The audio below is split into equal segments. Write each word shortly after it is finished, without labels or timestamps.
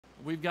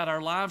We've got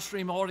our live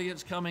stream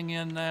audience coming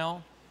in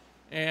now.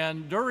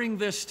 And during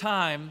this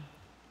time,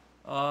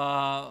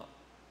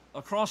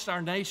 across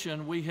our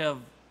nation, we have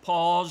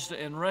paused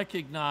and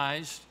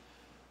recognized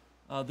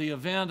the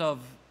event of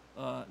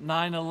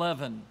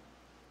 9/11,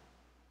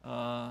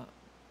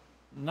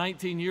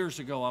 19 years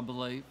ago, I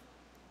believe.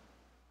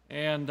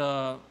 And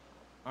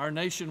our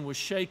nation was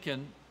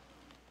shaken.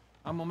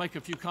 I'm going to make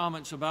a few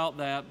comments about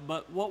that,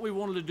 but what we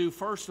wanted to do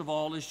first of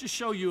all is just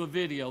show you a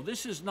video.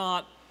 This is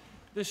not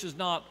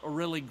a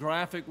really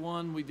graphic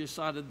one. We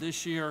decided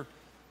this year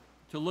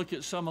to look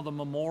at some of the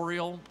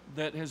memorial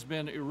that has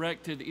been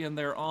erected in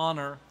their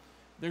honor.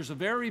 There's a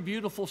very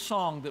beautiful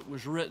song that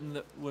was written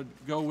that would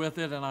go with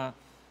it, and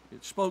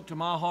it spoke to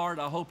my heart.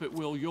 I hope it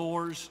will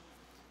yours.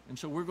 And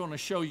so we're going to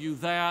show you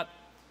that,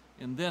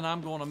 and then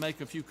I'm going to make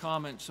a few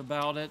comments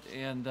about it,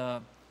 and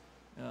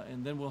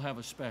then we'll have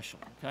a special,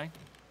 okay?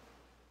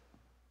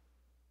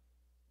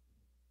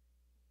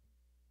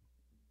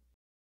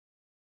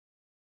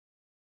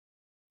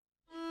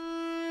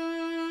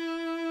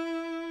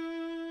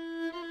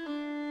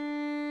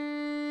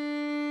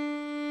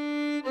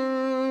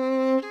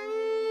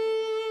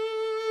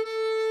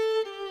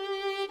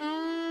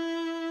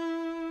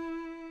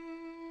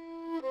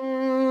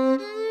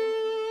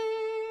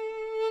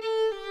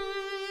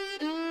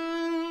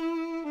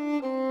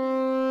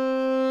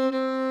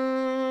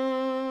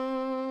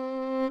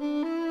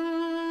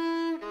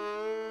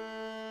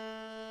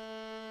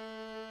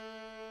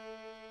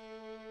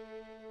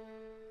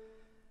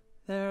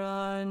 There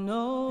are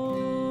no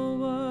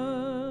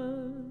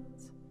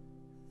words,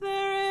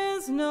 there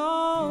is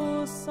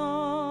no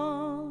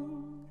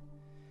song.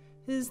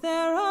 Is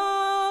there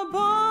a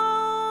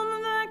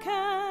balm that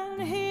can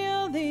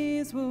heal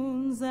these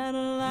wounds that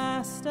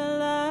last a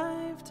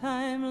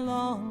lifetime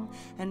long?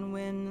 And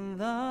when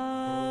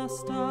the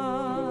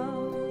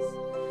stars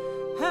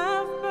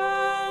have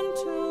burned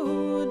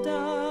to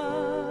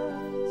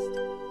dust,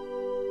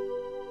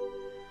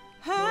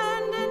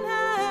 hand in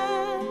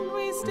hand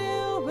we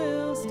still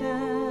will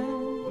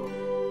stand,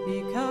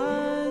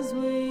 because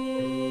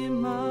we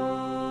must.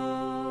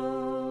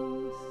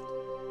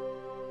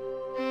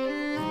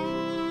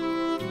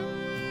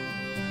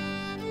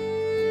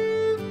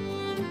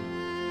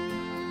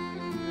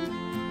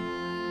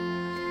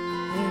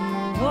 In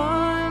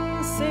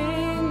one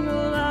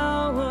single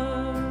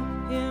hour,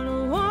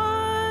 in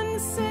one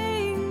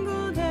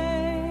single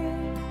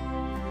day,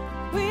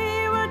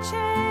 we were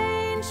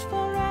changed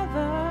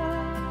forever,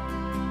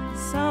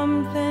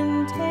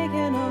 something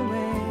taken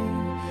away,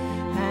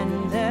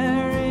 and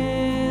there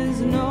is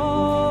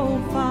no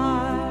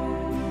fire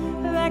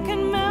that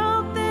can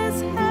melt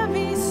this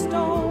heavy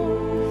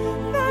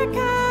stone, that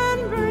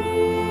can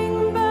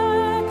bring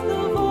back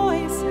the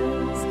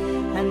voices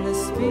and the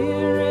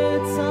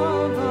spirits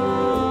of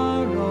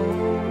our own.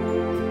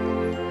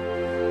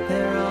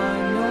 There are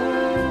no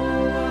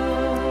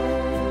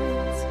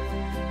words,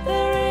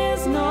 there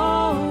is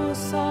no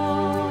song.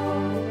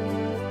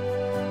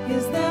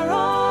 Is there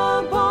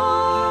a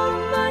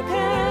balm that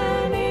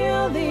can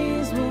heal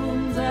these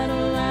wounds that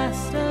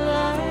last a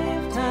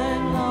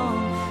lifetime long?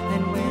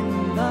 And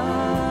when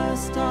the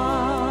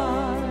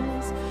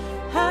stars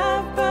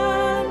have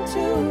burned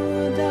to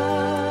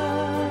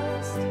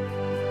dust,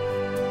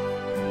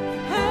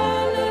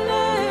 hand in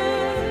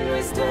hand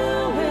we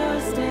still will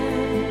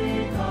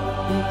stand,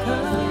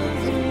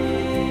 because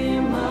we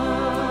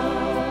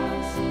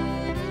must.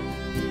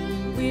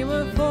 We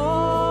were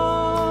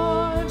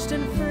forged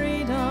in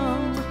freedom,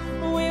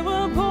 we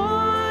were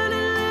born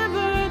in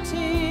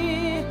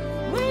liberty.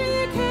 We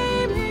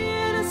came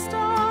here to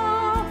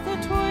stop the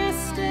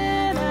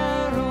twisted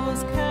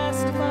arrows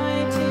cast by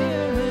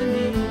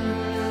tyranny,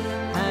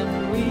 and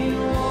we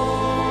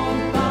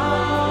won't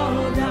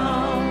bow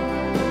down.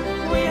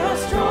 We are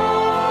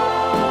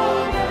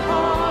strong at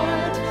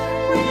heart,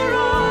 we're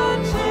all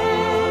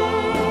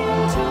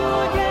chained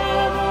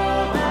together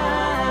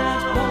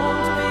that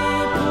won't be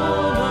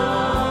pulled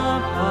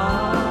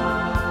apart.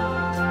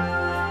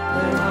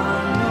 There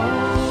are no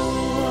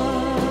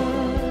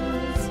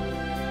words,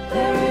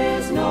 there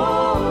is no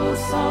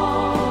song.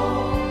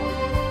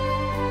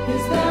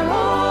 Is there a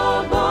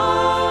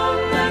balm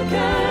that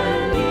can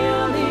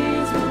heal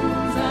these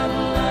wounds that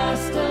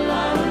last a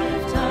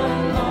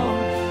lifetime long?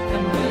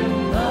 And when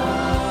the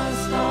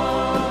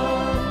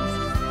stars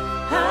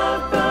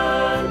have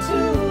burned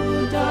to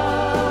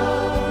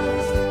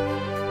dust,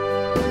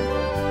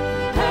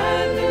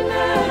 hand in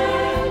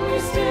hand we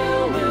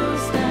still will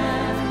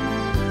stand,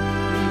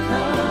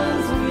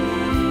 because we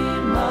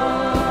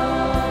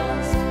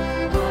must.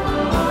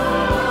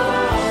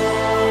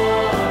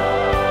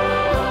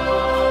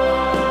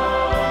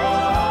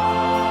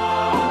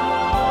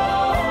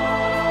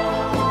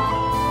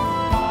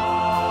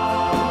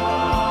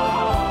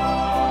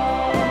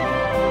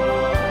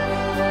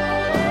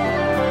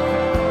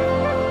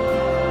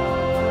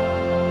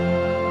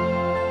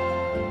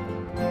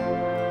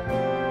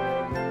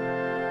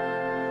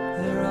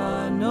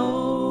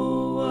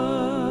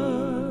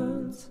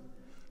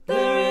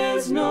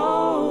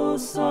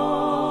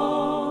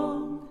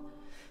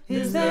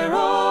 Is there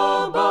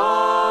a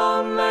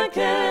balm that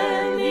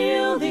can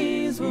heal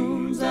these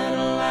wounds that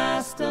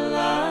last a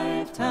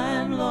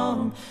lifetime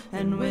long?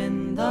 And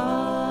when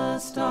the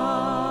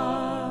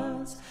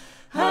stars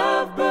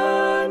have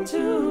burned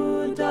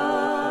to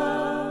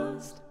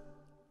dust,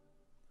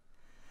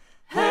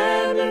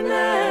 hand in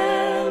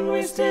hand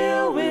we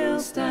still will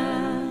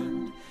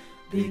stand,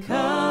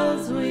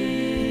 because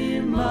we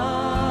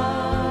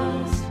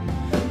must.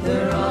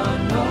 There are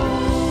no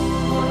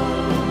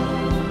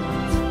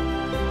words,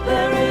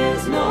 there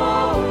is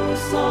no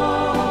song.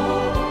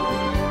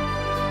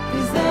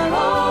 Is there a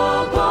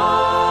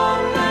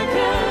balm that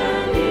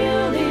can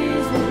heal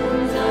these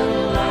wounds that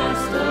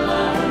last a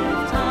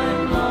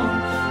lifetime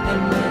long?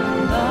 And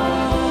when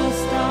the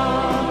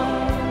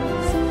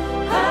stars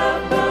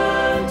have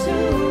burned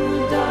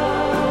to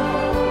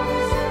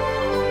dust,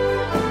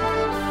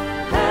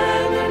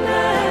 hand in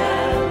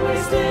hand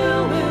we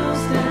still will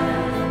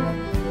stand,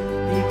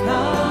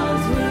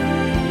 because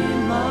we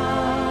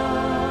must.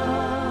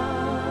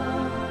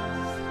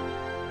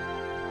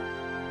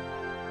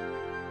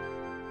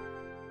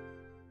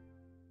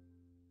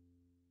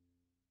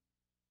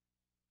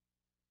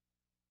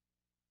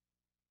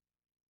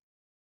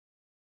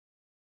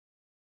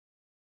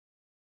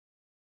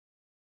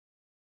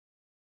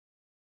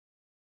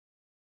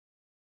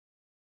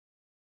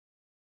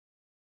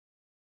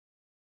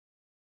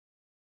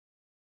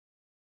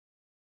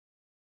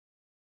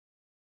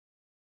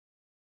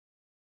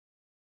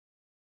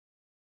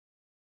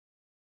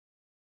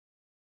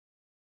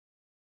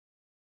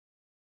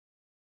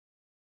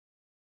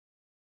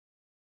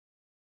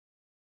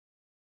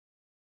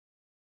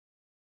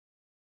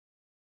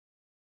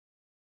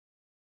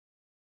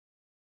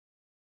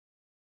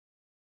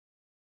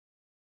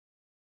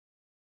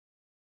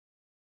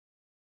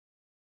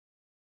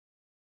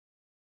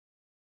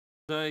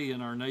 Day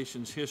in our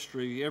nation's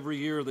history. Every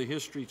year, the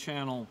History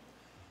Channel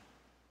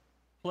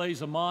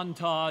plays a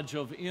montage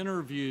of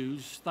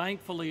interviews.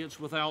 Thankfully, it's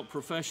without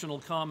professional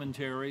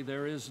commentary.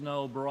 There is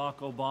no Barack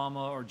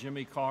Obama or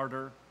Jimmy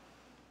Carter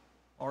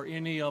or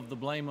any of the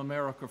Blame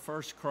America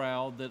First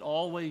crowd that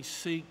always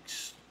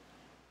seeks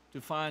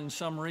to find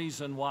some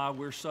reason why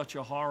we're such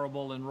a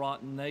horrible and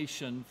rotten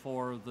nation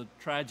for the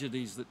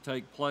tragedies that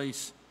take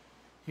place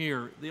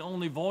here. The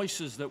only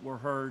voices that were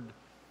heard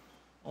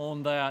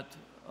on that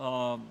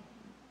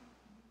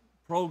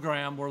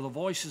program were the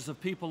voices of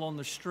people on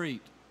the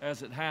street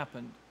as it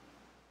happened.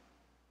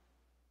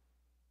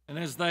 And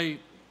as they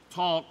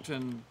talked,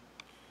 and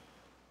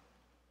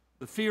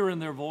the fear in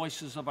their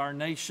voices of our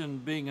nation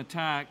being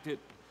attacked, the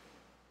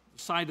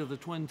sight of the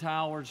Twin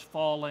Towers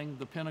falling,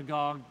 the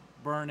Pentagon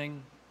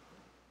burning,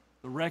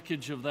 the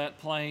wreckage of that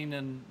plane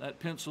in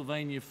that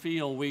Pennsylvania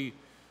field, we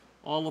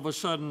all of a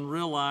sudden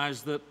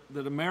realized that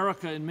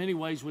America in many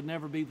ways would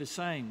never be the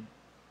same.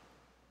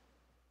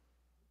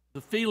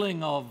 The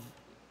feeling of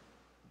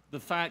the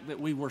fact that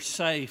we were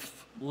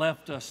safe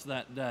left us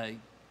that day.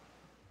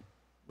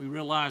 We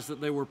realized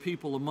that there were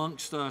people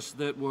amongst us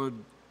that would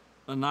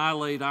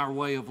annihilate our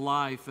way of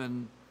life,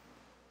 and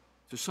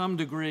to some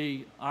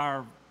degree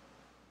our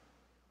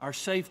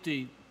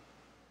safety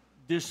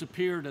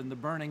disappeared in the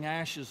burning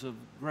ashes of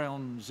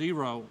ground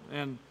zero.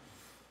 And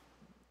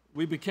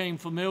we became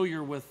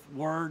familiar with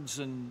words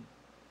and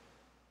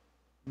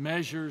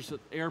measures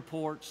at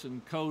airports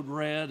and code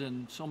red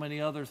and so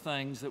many other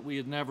things that we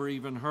had never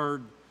even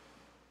heard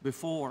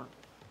before.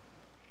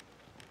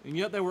 And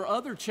yet there were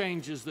other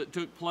changes that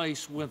took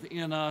place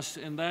within us,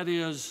 and that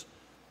is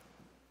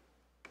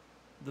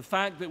the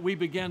fact that we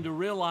began to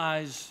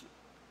realize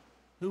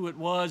who it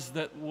was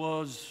that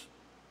was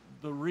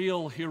the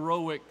real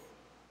heroic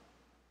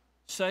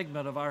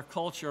segment of our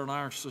culture and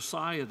our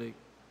society.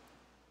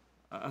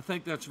 I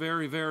think that's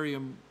very, very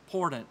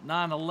important.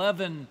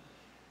 9/11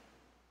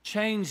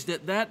 changed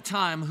at that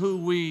time who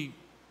we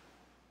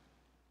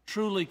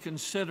truly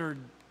considered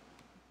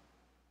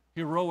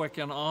heroic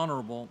and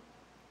honorable.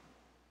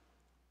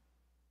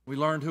 We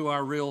learned who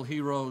our real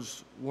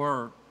heroes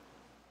were.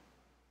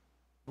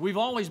 We've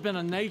always been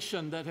a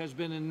nation that has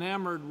been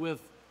enamored with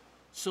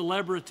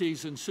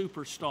celebrities and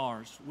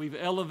superstars. We've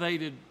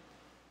elevated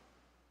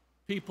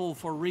people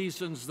for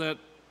reasons that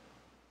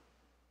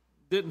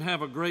didn't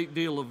have a great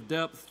deal of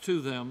depth to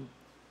them.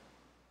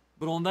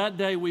 But on that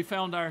day, we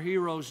found our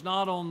heroes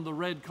not on the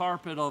red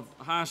carpet of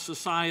high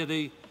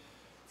society,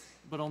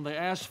 but on the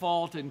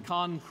asphalt and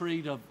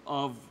concrete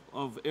of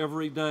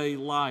everyday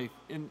life.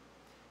 In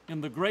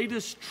the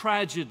greatest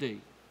tragedy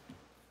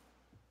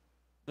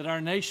that our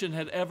nation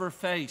had ever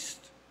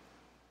faced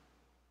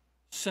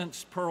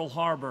since Pearl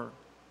Harbor,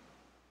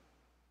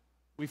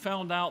 we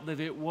found out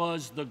that it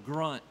was the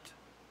grunt.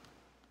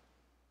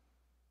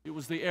 It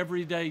was the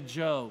everyday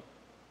Joe.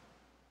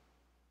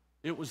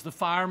 It was the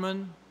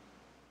fireman.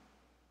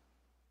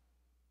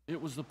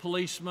 It was the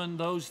policeman,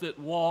 those that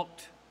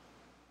walked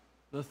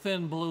the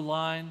thin blue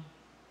line.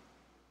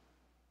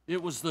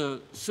 It was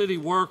the city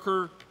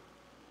worker,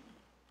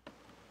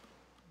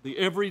 the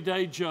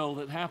everyday Joe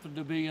that happened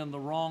to be in the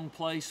wrong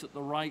place at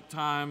the right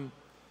time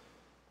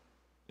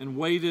and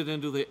waded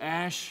into the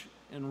ash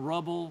and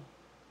rubble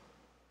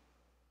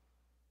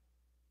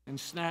and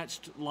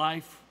snatched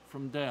life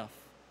from death.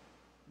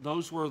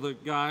 Those were the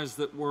guys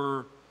that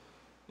were,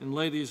 and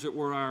ladies that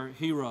were our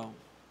hero.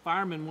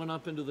 Firemen went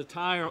up into the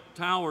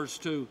towers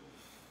to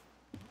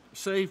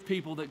save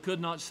people that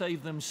could not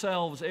save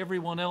themselves.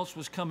 Everyone else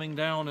was coming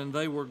down and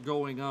they were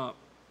going up.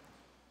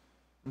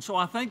 And so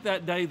I think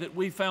that day that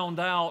we found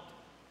out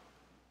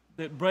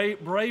that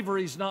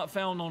bravery is not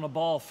found on a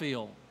ball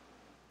field.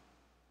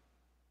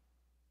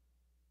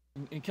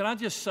 And can I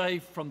just say,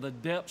 from the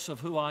depths of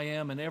who I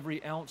am and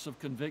every ounce of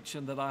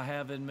conviction that I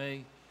have in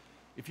me,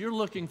 if you're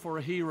looking for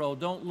a hero,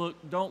 don't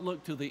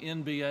look to the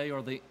NBA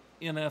or the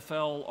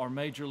NFL or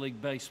Major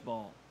League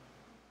Baseball.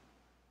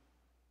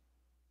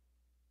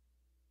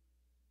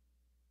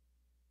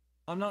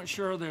 I'm not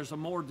sure there's a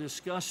more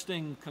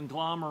disgusting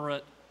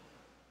conglomerate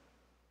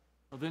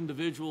of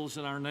individuals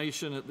in our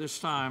nation at this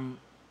time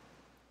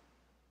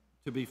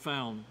to be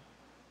found.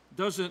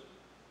 Doesn't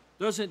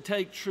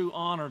take true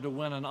honor to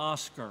win an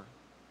Oscar,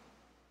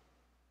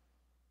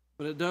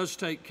 but it does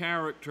take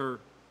character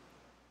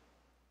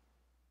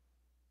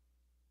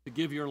to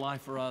give your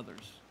life for others.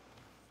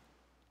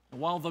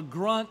 And while the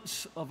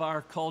grunts of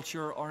our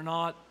culture are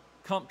not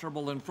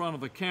comfortable in front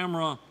of a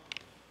camera,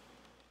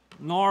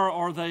 nor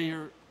are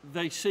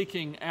they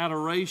seeking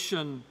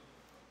adoration,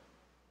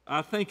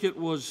 I think it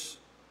was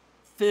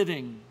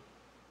fitting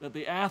that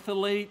the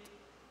athlete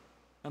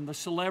and the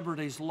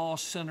celebrities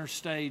lost center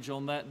stage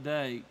on that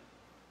day,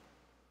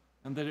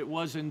 and that it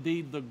was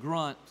indeed the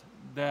grunt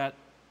that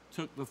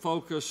took the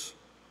focus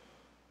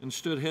and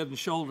stood head and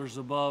shoulders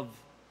above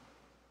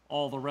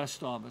all the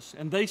rest of us.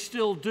 And they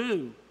still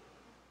do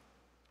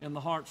in the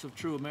hearts of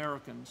true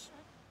Americans.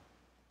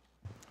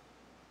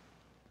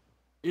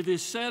 It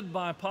is said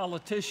by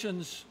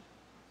politicians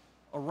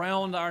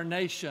around our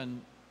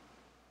nation,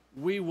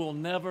 we will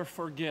never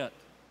forget,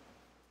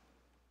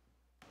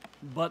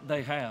 but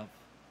they have.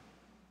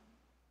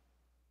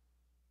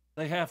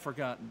 They have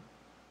forgotten.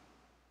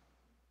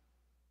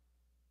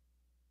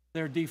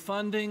 They're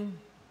defunding,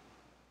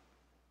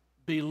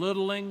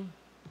 belittling,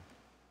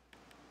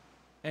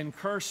 and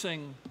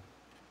cursing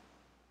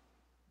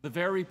the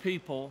very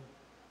people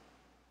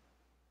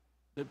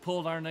that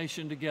pulled our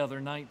nation together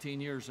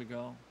 19 years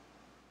ago.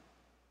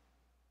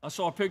 I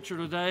saw a picture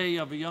today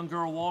of a young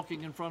girl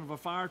walking in front of a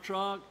fire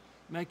truck,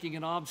 making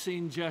an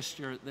obscene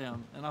gesture at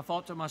them. And I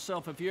thought to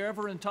myself, if you're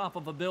ever in top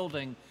of a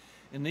building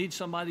and need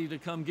somebody to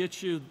come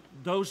get you,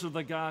 those are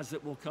the guys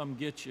that will come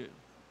get you.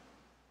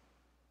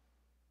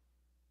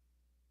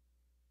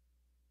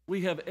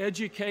 We have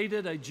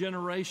educated a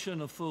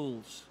generation of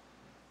fools.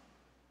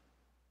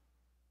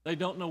 They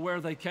don't know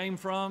where they came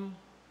from.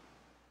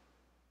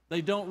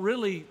 They don't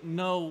really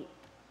know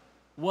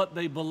what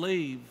they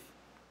believe.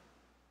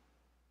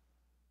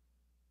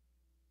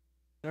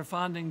 They're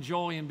finding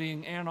joy in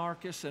being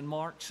anarchists and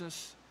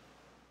Marxists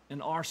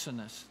and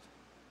arsonists.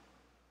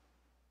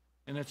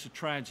 And it's a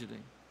tragedy.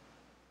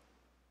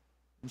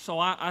 And so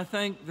I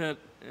think that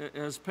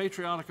as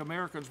patriotic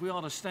Americans, we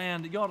ought to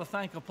stand, you ought to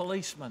thank a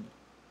policeman.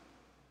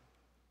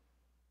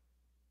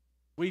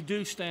 We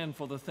do stand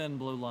for the thin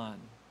blue line.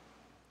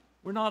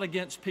 We're not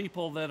against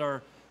people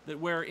that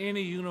wear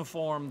any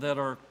uniform that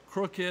are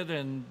crooked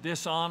and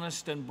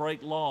dishonest and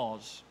break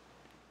laws.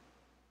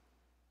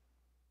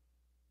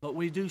 But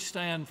we do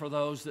stand for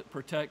those that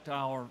protect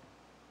our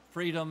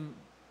freedom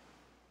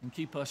and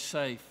keep us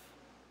safe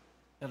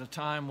at a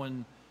time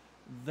when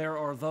there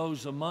are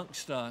those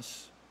amongst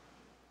us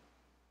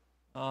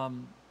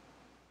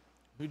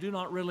who do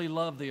not really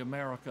love the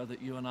America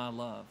that you and I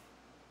love.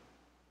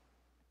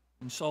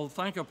 And so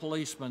thank a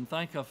policeman,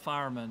 thank a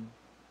fireman,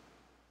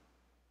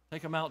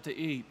 take them out to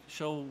eat,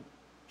 show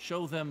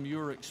them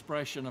your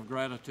expression of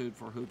gratitude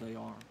for who they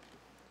are.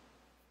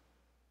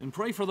 And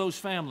pray for those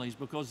families,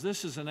 because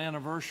this is an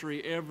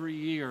anniversary every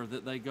year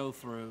that they go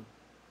through.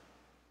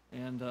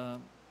 And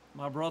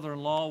my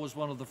brother-in-law was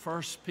one of the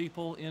first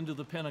people into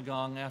the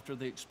Pentagon after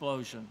the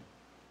explosion.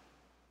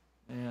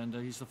 And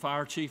he's the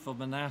fire chief of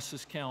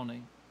Manassas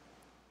County.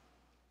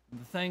 And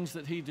the things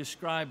that he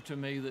described to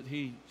me that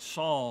he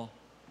saw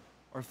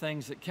are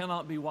things that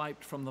cannot be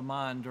wiped from the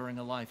mind during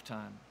a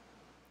lifetime.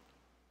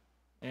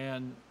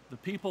 And the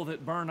people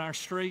that burn our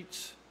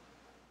streets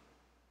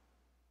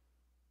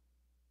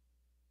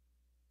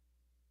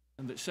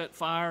and that set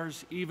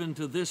fires even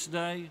to this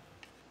day,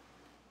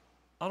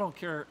 I don't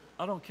care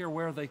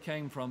where they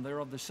came from. They're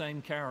of the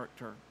same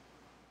character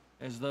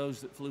as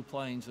those that flew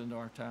planes into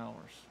our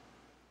towers.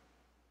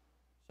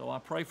 So I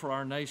pray for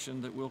our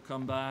nation that we'll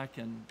come back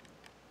and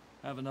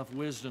have enough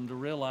wisdom to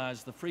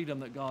realize the freedom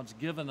that God's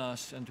given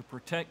us and to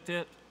protect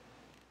it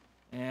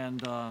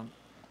and to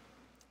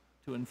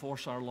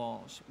enforce our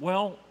laws.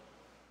 Well,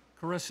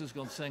 Carissa's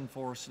going to sing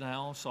for us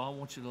now, so I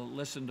want you to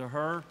listen to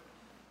her,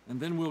 and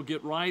then we'll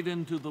get right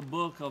into the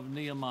book of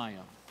Nehemiah.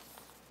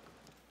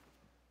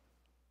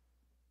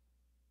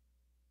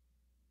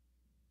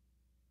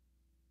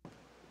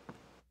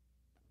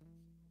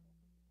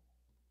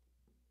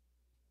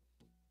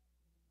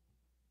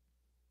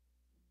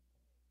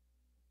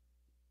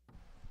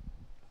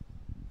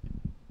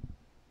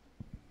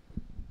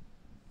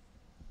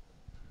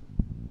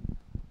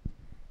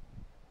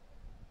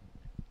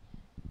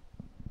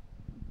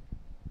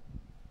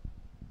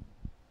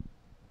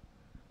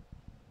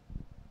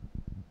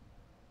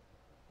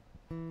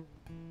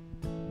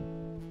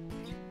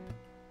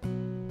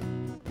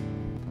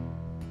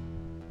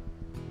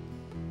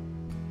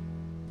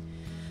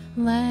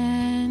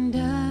 land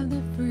of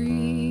the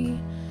free,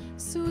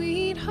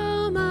 sweet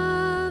home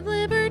of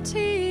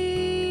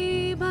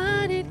liberty,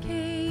 but it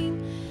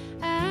came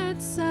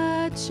at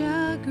such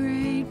a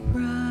great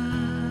price.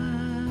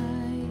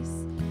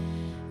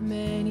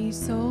 Many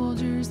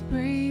soldiers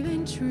brave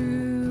and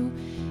true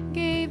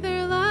gave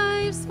their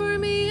lives for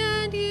me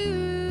and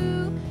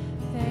you.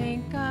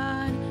 Thank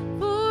God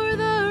for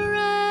the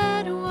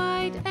red,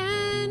 white,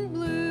 and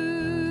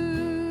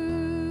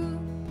blue.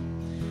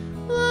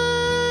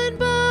 Blood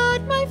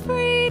bought my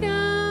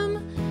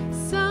freedom.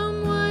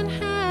 Someone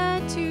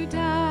had to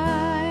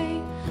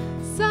die.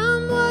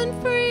 Someone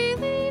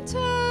freely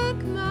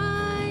took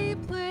my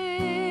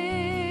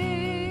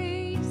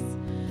place.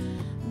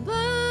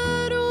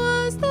 Blood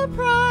was the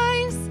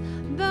price,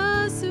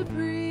 the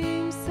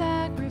supreme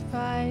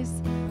sacrifice.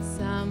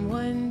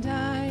 Someone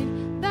died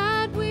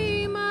that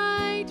we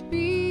might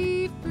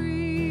be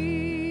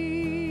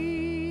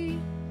free.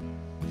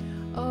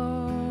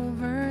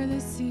 Over the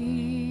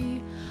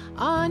sea,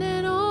 on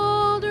an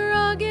old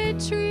rugged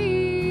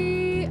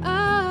tree,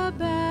 a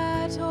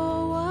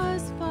battle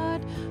was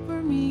fought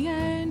for me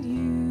and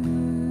you.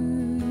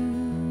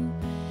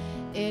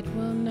 It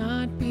will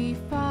not be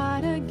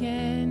fought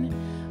again,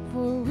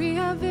 for we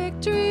have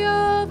victory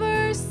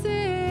over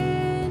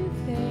sin.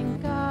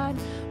 Thank God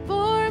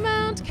for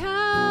Mount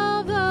Calvary.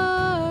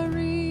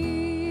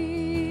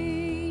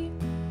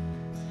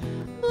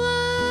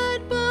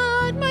 Blood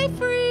bought my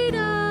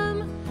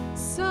freedom.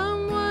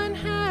 Someone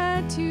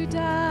had to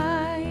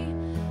die.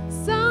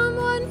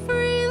 Someone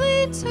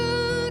freely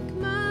took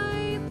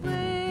my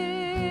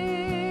place.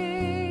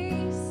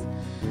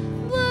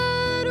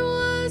 Blood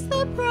was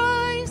the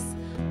price,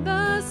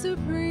 the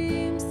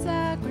supreme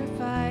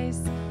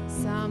sacrifice.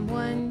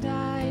 Someone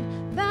died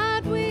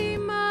that we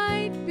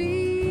might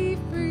be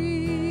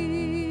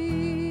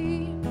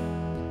free.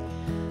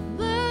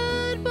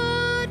 Blood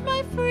bought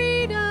my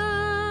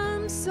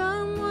freedom.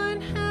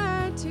 Someone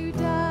had to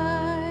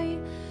die.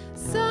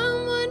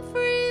 Someone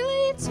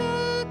freely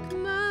took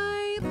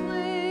my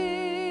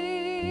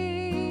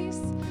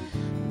place.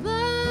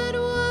 Blood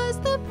was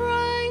the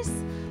price,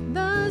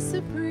 the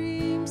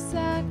supreme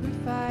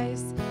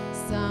sacrifice.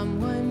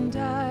 Someone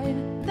died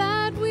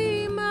that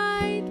we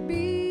might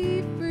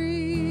be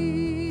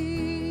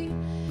free.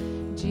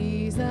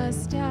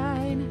 Jesus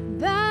died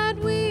that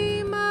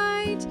we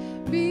might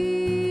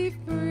be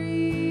free.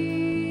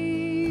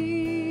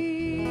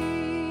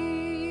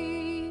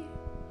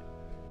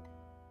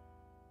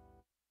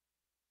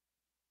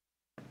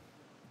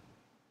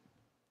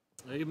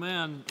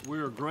 Amen. We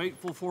are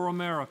grateful for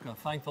America.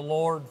 Thank the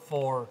Lord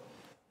for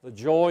the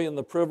joy and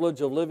the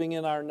privilege of living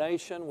in our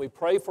nation. We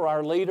pray for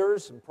our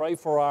leaders and pray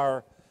for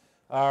our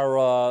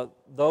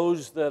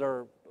those that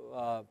are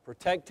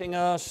protecting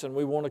us, and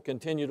we want to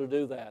continue to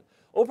do that.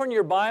 Open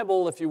your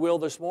Bible, if you will,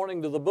 this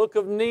morning to the book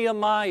of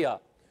Nehemiah.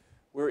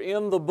 We're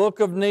in the book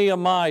of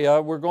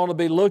Nehemiah. We're going to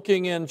be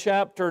looking in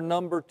chapter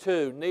number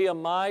 2.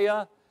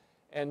 Nehemiah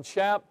and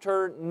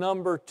chapter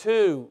number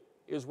 2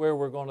 is where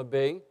we're going to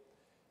be.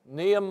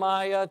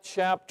 Nehemiah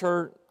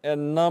chapter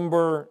and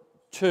number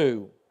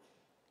 2.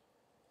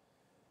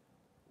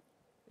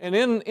 And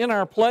in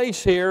our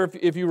place here,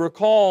 if you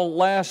recall,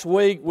 last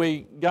week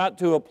we got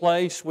to a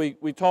place, we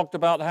talked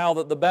about how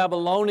that the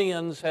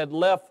Babylonians had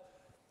left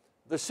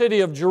the city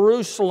of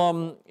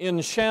Jerusalem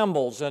in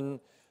shambles, and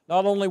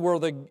not only were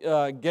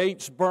the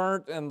gates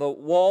burnt and the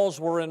walls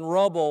were in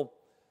rubble,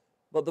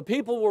 but the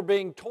people were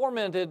being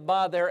tormented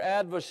by their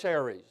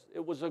adversaries.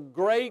 It was a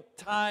great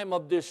time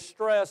of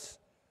distress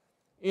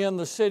in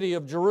the city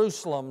of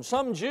Jerusalem.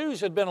 Some Jews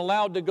had been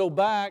allowed to go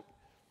back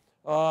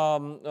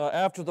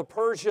after the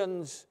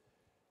Persians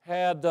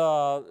had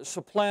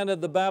supplanted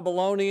the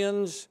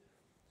Babylonians,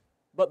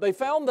 but they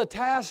found the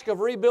task of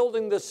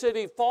rebuilding the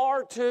city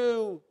far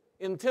too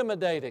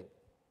intimidating.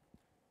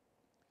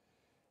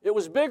 It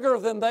was bigger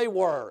than they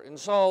were, and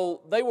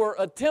so they were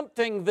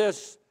attempting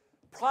this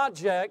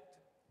project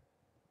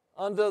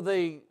under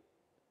the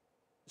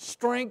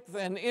strength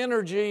and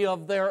energy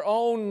of their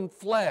own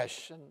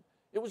flesh, and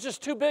it was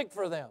just too big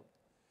for them.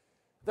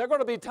 There are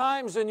going to be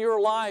times in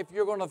your life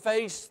you're going to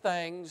face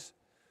things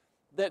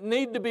that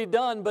need to be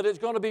done, but it's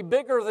going to be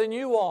bigger than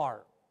you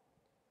are.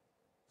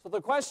 So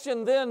the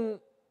question then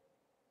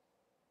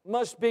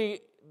must be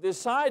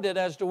decided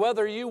as to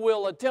whether you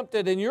will attempt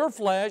it in your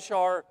flesh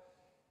or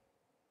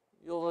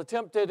you'll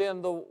attempt it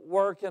in the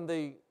work and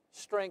the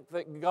strength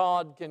that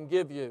God can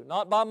give you.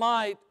 Not by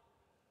might,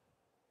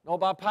 nor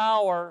by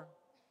power,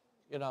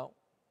 you know.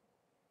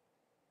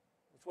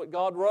 That's what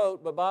God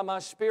wrote, but by my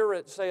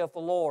Spirit, saith the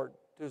Lord,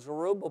 to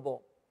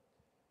Zerubbabel.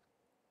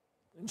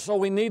 And so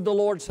we need the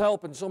Lord's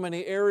help in so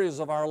many areas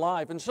of our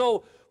life. And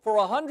so for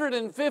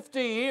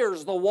 150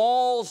 years, the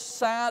walls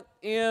sat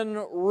in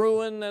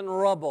ruin and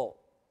rubble.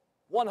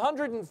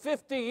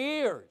 150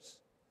 years.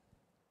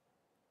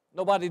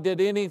 Nobody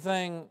did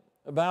anything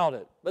about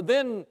it. But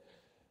then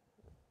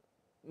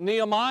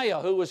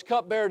Nehemiah, who was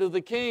cupbearer to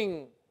the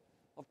king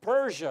of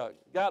Persia,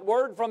 got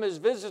word from his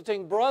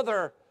visiting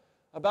brother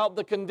about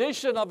the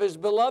condition of his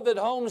beloved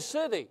home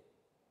city.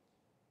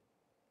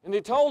 And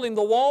he told him,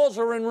 the walls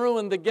are in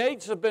ruin, the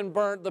gates have been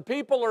burnt, the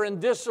people are in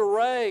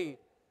disarray.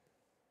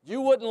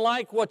 You wouldn't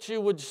like what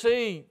you would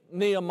see,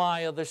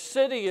 Nehemiah. The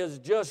city is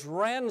just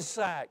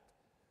ransacked.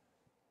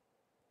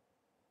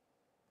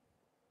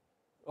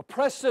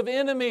 Oppressive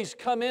enemies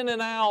come in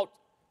and out.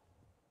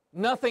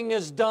 Nothing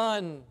is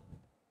done.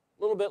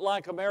 A little bit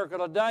like America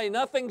today.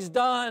 Nothing's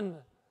done.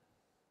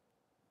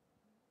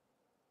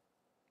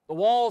 The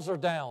walls are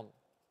down.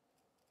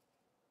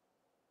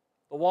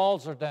 The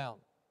walls are down.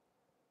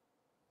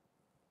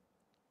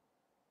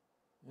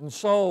 And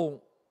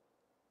so,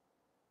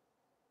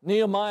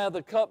 Nehemiah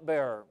the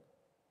cupbearer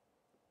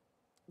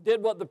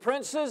did what the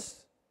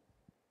princes,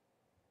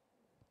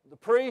 the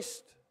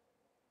priest,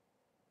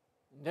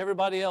 and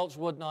everybody else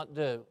would not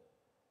do.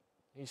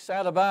 He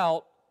sat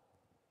about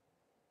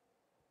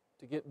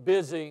to get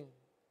busy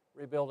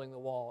rebuilding the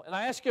wall. And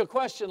I asked you a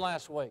question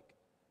last week.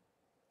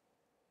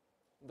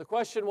 The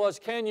question was,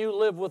 can you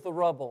live with the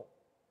rubble?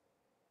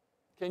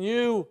 Can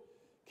you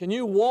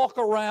walk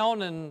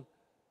around and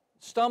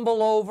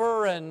stumble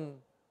over and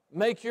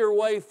make your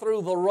way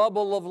through the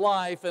rubble of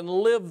life and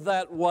live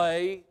that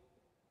way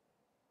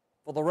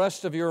for the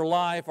rest of your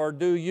life, or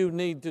do you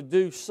need to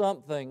do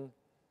something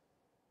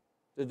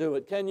to do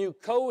it? Can you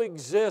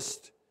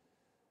coexist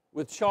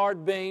with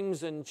charred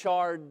beams and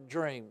charred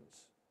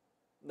dreams?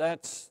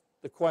 That's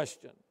the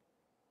question.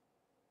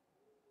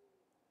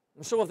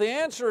 And so if the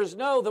answer is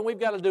no, then we've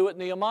got to do what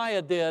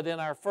Nehemiah did in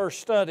our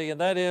first study,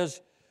 and that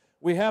is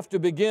we have to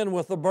begin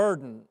with a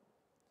burden.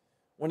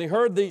 When he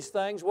heard these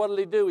things, what did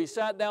he do? He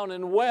sat down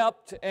and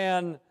wept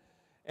and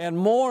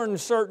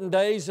mourned certain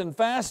days and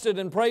fasted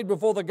and prayed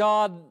before the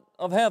God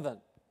of heaven.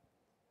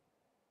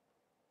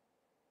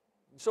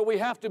 So we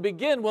have to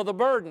begin with a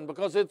burden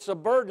because it's a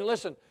burden.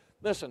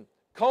 Listen,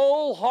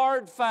 cold,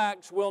 hard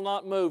facts will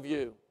not move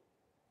you.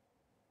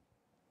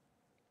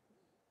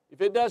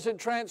 If it doesn't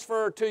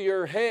transfer to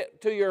your head,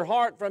 to your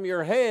heart from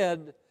your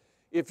head,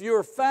 if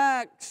your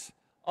facts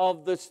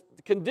of the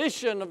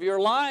condition of your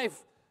life,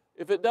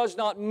 if it does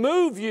not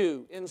move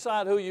you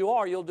inside who you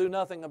are, you'll do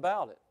nothing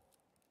about it.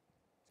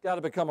 It's got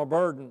to become a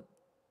burden.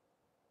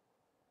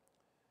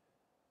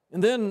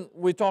 And then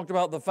we talked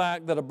about the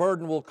fact that a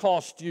burden will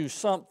cost you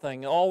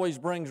something. It always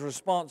brings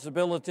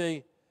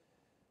responsibility,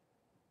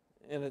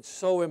 and it's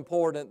so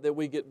important that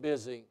we get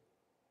busy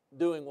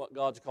doing what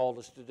God's called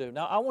us to do.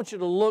 Now, I want you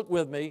to look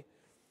with me,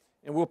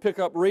 and we'll pick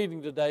up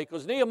reading today,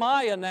 because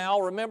Nehemiah now,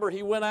 remember,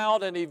 he went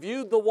out and he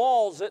viewed the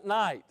walls at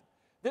night.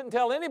 Didn't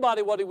tell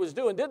anybody what he was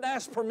doing, didn't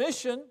ask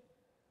permission,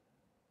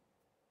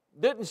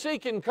 didn't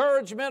seek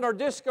encouragement or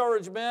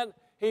discouragement.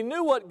 He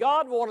knew what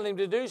God wanted him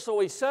to do, so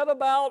he set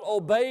about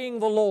obeying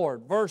the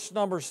Lord. Verse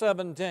number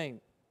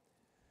 17.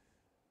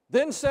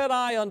 Then said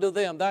I unto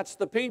them, that's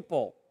the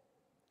people,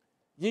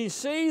 ye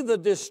see the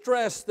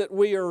distress that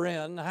we are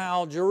in,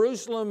 how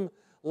Jerusalem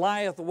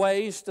lieth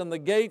waste, and the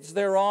gates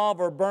thereof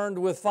are burned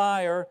with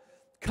fire.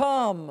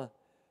 Come,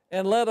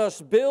 and let us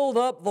build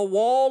up the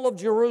wall of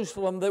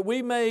Jerusalem, that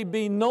we may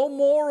be no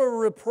more a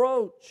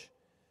reproach.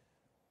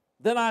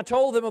 Then I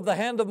told them of the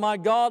hand of my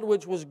God,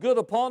 which was good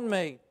upon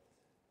me,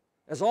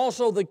 as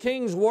also the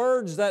king's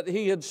words that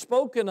he had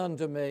spoken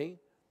unto me.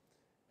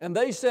 And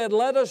they said,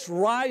 let us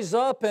rise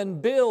up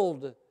and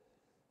build.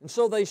 And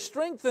so they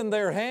strengthened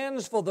their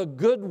hands for the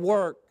good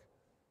work.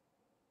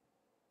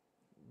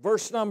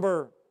 Verse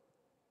number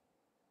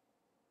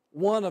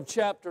 1 of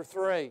chapter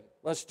 3.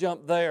 Let's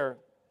jump there.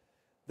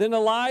 Then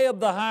Eliab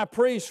the high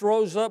priest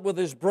rose up with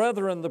his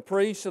brethren the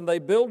priests, and they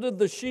builded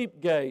the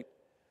sheep gate.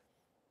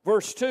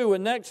 Verse 2,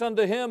 and next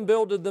unto him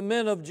builded the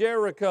men of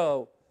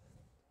Jericho.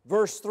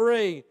 Verse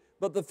 3,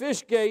 but the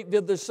fish gate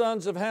did the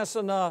sons of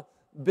Hassanah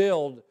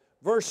build.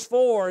 Verse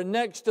 4, and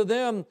next to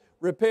them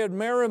repaired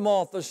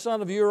Meremoth the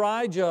son of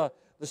Urijah,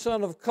 the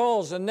son of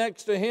Koz, and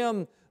next to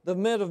him the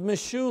men of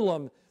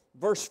Meshullam.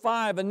 Verse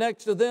 5, and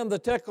next to them the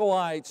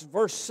Tekoites.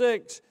 Verse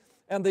 6,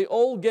 and the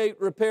old gate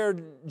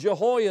repaired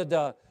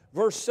Jehoiada.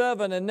 Verse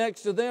 7, and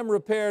next to them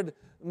repaired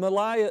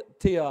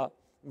Melatiah.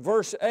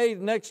 Verse 8,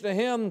 next to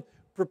him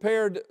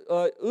prepared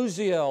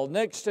Uzziel.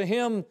 Next to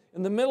him,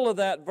 in the middle of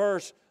that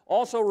verse,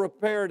 also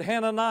repaired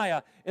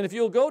Hananiah. And if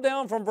you'll go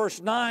down from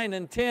verse 9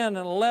 and 10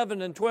 and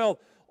 11 and 12,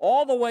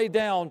 all the way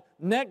down,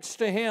 next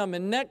to him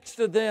and next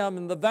to them,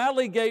 and the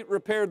valley gate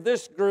repaired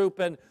this group,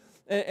 and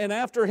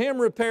after him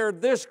repaired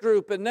this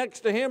group, and next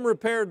to him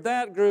repaired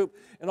that group,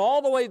 and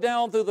all the way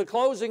down through the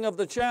closing of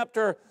the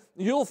chapter,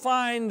 you'll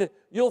find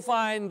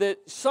that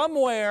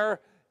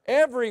somewhere,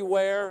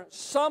 everywhere,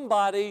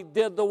 somebody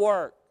did the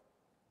work.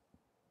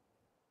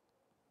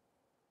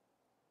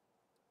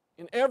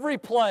 In every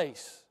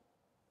place,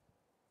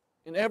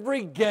 in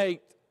every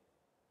gate,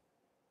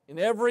 in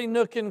every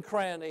nook and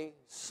cranny,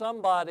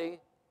 somebody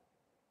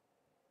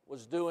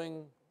was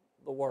doing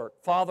the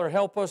work. Father,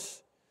 help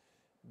us.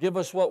 Give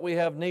us what we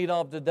have need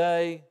of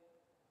today.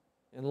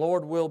 And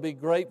Lord, we'll be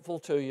grateful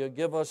to you.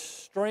 Give us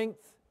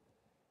strength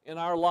in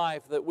our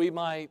life that we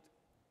might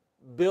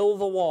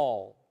build the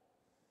wall.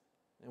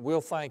 And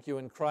we'll thank you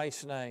in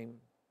Christ's name.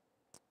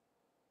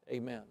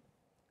 Amen.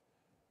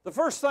 The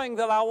first thing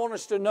that I want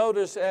us to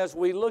notice as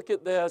we look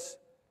at this,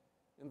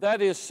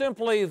 that is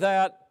simply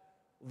that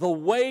the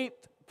wait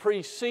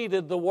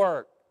preceded the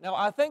work. Now,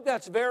 I think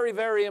that's very,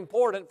 very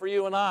important for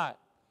you and I,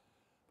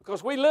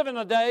 because we live in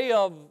a day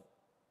of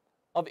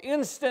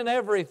instant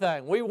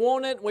everything. We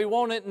want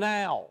it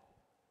now.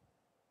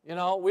 You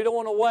know, we don't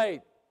want to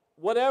wait.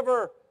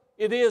 Whatever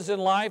it is in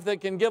life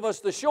that can give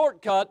us the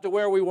shortcut to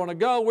where we want to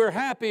go, we're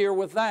happier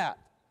with that.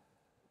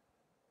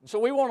 So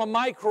we want to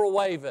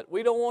microwave it.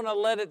 We don't want to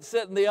let it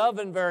sit in the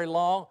oven very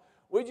long.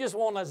 We just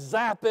want to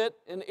zap it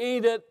and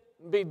eat it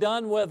and be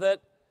done with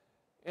it.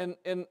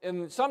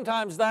 And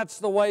sometimes that's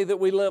the way that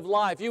we live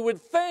life. You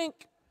would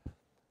think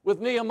with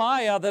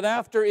Nehemiah that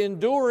after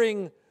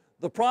enduring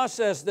the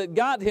process that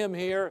got him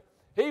here,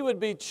 he would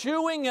be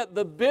chewing at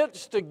the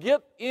bits to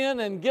get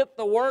in and get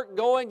the work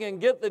going and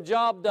get the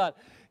job done.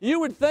 You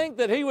would think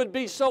that he would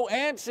be so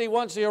antsy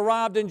once he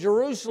arrived in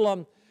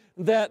Jerusalem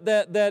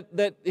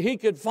that he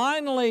could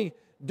finally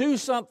do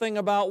something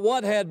about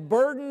what had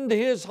burdened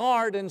his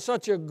heart in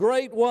such a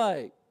great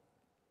way.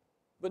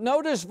 But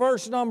notice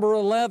verse number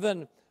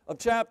 11 of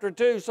chapter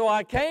 2. So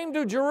I came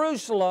to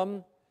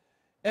Jerusalem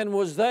and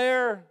was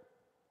there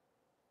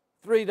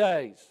 3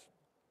 days.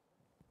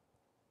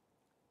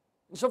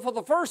 And so for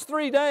the first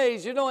 3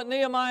 days, you know what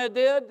Nehemiah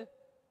did?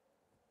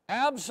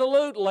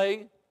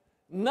 Absolutely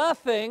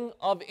nothing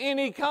of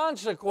any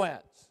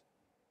consequence.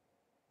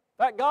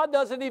 In fact, God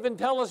doesn't even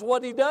tell us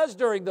what he does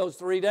during those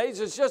 3 days.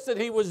 It's just that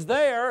he was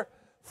there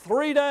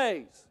 3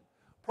 days,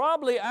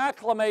 probably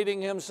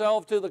acclimating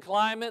himself to the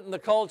climate and the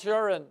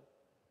culture and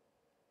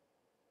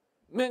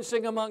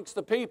mincing amongst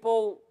the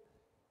people,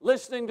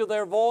 listening to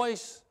their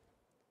voice,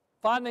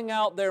 finding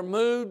out their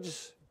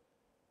moods,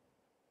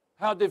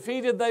 how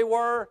defeated they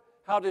were,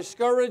 how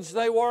discouraged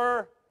they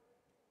were.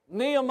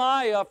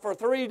 Nehemiah, for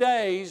 3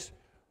 days,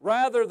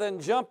 rather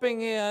than jumping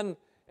in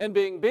and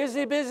being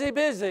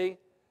busy,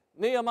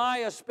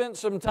 Nehemiah spent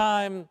some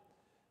time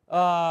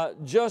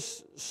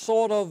just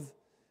sort of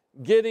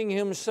getting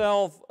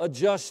himself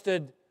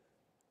adjusted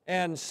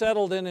and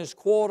settled in his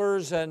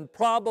quarters, and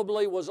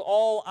probably was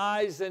all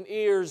eyes and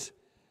ears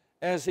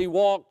as he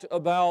walked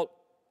about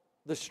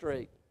the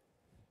street.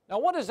 Now,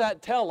 what does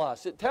that tell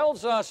us? It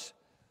tells us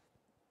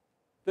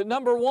that,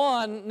 number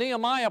one,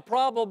 Nehemiah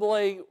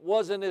probably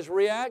wasn't as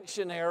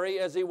reactionary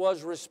as he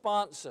was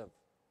responsive.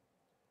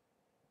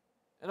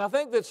 And I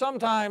think that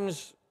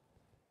sometimes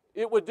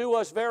it would do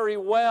us very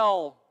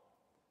well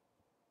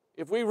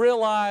if we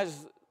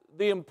realize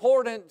the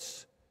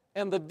importance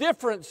and the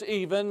difference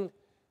even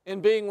in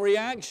being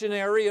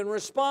reactionary and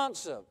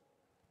responsive.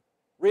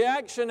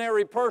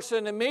 Reactionary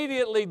person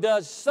immediately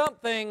does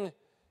something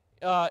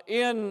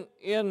in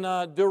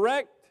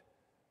direct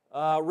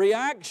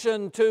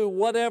reaction to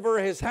whatever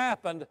has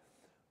happened.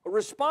 A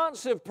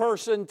responsive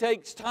person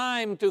takes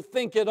time to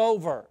think it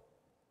over.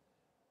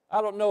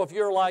 I don't know if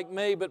you're like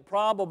me, but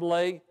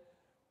probably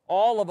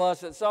all of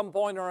us at some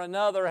point or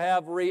another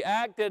have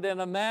reacted in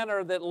a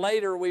manner that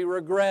later we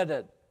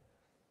regretted.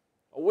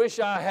 I wish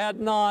I had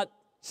not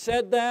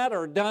said that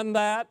or done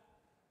that.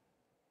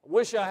 I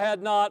wish I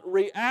had not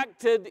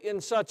reacted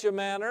in such a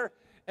manner.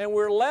 And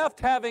we're left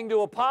having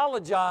to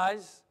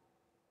apologize,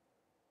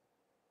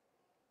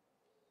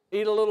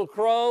 eat a little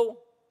crow,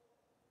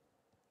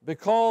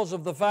 because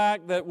of the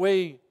fact that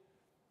we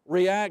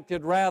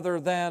reacted rather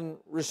than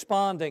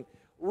responding.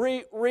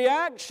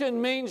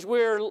 Reaction means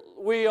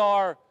we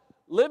are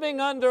living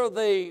under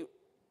the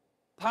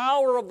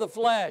power of the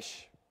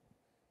flesh,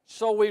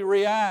 so we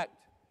react.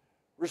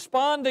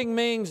 Responding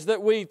means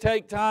that we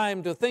take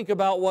time to think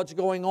about what's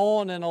going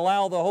on and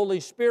allow the Holy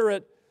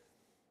Spirit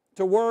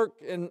to work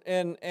and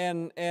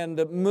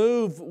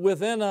move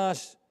within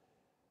us.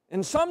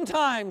 And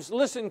sometimes,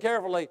 listen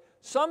carefully,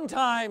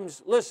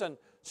 sometimes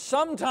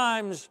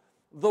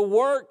the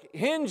work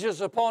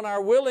hinges upon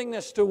our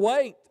willingness to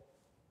wait.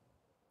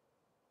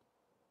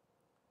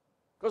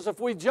 Because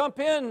if we jump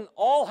in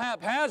all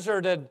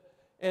haphazard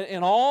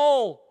and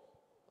all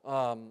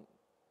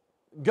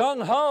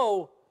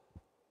gung-ho,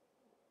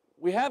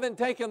 we haven't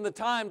taken the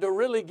time to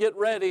really get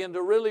ready and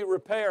to really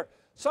repair.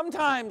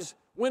 Sometimes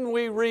when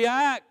we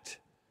react,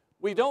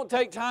 we don't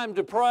take time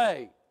to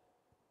pray.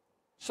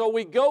 So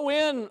we go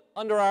in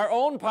under our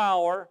own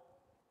power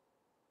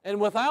and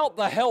without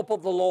the help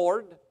of the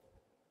Lord.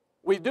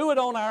 We do it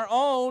on our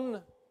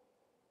own.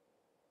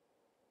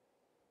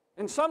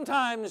 And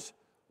sometimes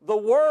the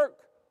work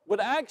would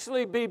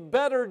actually be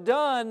better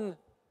done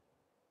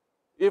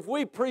if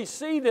we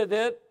preceded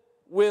it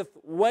with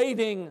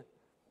waiting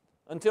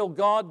until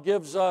God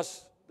gives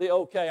us the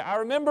okay. I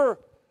remember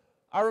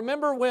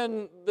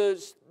when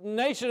the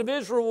nation of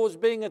Israel was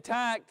being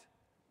attacked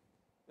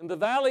in the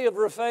valley of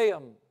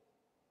Rephaim.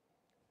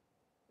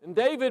 And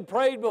David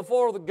prayed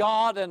before the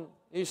God, and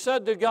he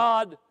said to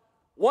God,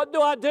 "What do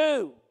I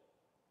do?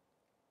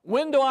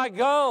 When do I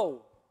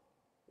go?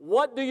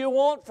 What do you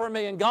want from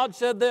me?" And God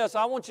said this,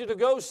 "I want you to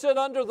go sit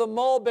under the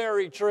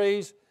mulberry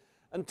trees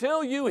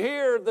until you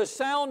hear the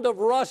sound of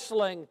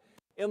rustling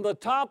in the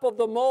top of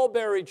the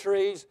mulberry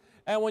trees,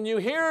 And when you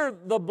hear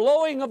the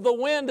blowing of the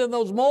wind in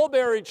those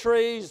mulberry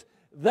trees,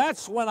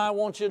 that's when I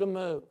want you to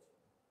move.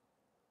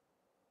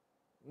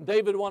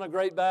 David won a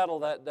great battle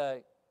that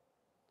day.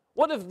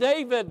 What if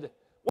David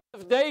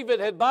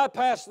had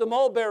bypassed the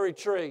mulberry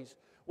trees?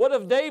 What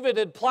if David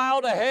had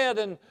plowed ahead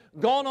and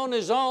gone on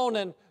his own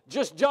and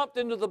just jumped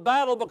into the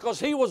battle because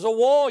he was a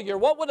warrior?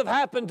 What would have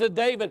happened to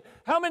David?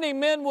 How many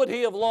men would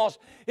he have lost?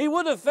 He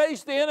would have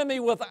faced the enemy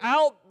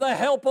without the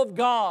help of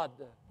God.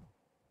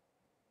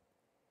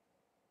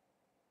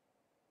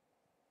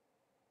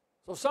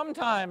 So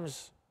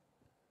sometimes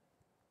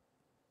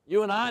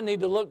you and I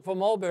need to look for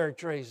mulberry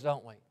trees,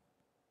 don't we?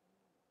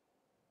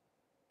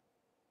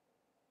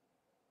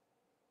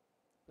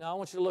 Now, I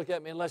want you to look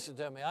at me and listen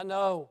to me. I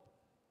know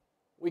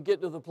we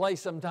get to the place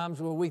sometimes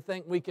where we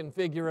think we can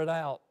figure it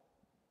out.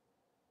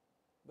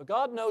 But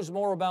God knows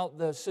more about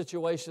the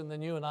situation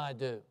than you and I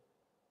do.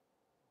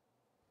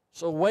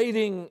 So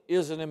waiting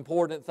is an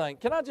important thing.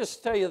 Can I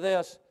just tell you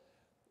this?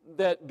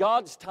 That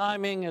God's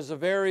timing is a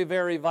very,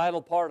 very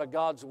vital part of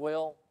God's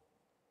will.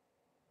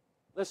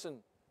 Listen,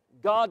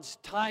 God's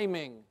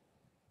timing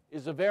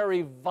is a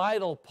very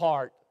vital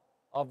part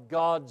of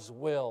God's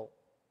will.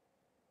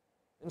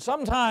 And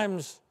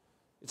sometimes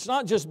it's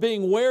not just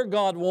being where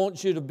God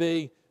wants you to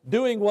be,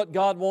 doing what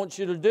God wants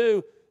you to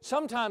do.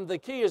 Sometimes the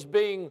key is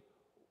being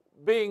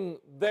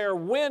there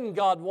when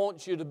God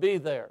wants you to be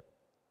there.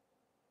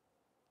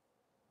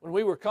 When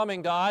we were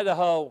coming to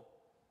Idaho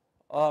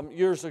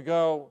years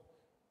ago,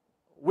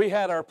 we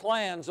had our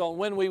plans on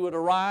when we would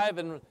arrive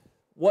and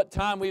what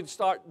time we'd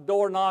start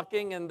door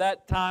knocking, and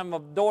that time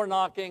of door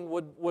knocking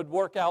would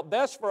work out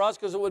best for us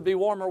because it would be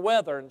warmer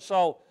weather. And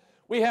so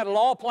we had it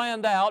all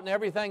planned out and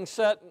everything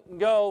set and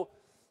go,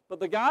 but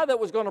the guy that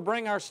was going to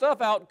bring our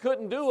stuff out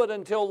couldn't do it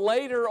until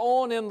later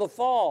on in the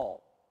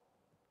fall.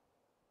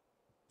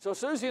 So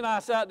Susie and I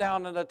sat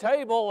down at a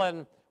table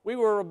and we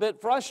were a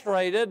bit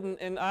frustrated,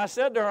 and I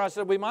said to her, I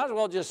said, we might as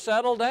well just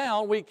settle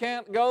down. We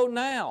can't go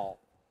now.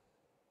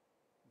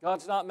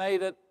 God's not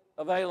made it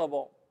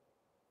available.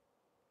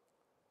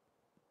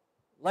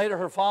 Later,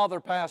 her father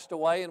passed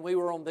away, and we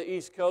were on the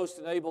East Coast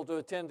and able to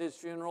attend his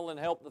funeral and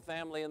help the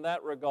family in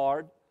that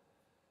regard.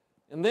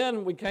 And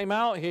then we came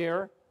out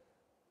here,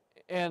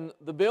 and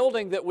the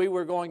building that we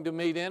were going to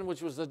meet in,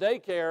 which was the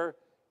daycare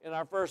in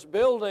our first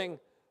building,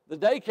 the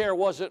daycare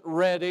wasn't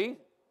ready.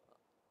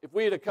 If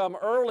we had come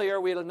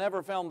earlier, we'd have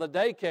never found the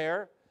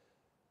daycare.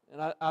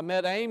 And I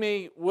met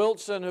Amy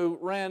Wilson, who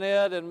ran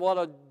it, and what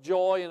a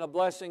joy and a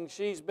blessing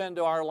she's been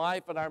to our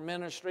life and our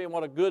ministry, and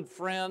what a good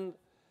friend.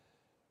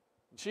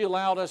 She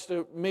allowed us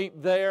to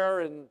meet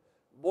there, and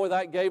boy,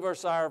 that gave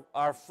us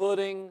our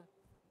footing.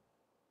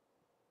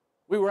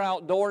 We were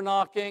outdoor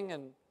knocking,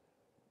 and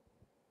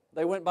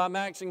they went by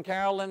Max and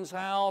Carolyn's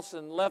house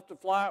and left a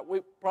flight.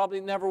 We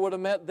probably never would have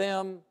met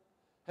them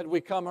had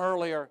we come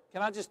earlier.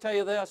 Can I just tell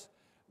you this?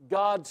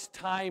 God's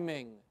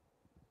timing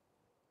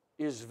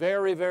is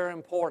very, very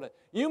important.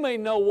 You may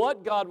know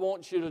what God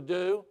wants you to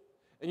do,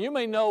 and you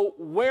may know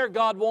where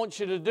God wants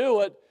you to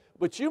do it,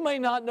 but you may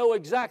not know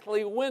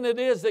exactly when it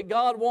is that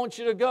God wants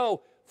you to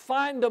go.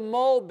 Find a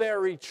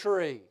mulberry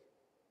tree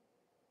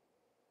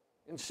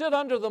and sit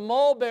under the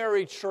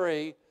mulberry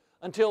tree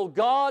until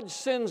God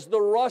sends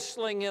the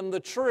rustling in the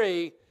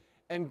tree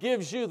and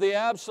gives you the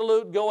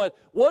absolute go ahead.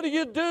 What do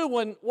you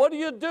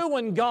do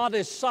when God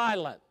is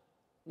silent?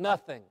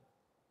 Nothing.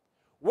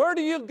 Where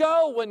do you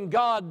go when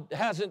God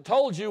hasn't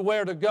told you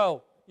where to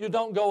go? You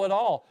don't go at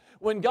all.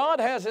 When God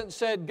hasn't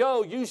said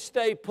go, you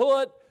stay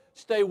put,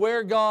 stay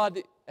where God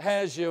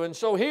has you. And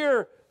so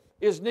here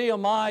is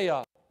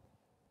Nehemiah,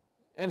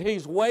 and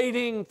he's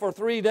waiting for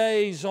 3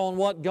 days on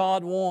what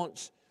God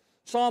wants.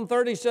 Psalm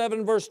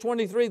 37, verse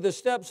 23, the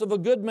steps of a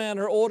good man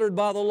are ordered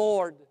by the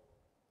Lord.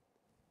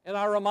 And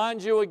I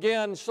remind you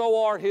again,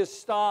 so are his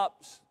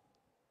stops.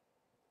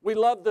 We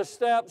love the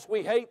steps,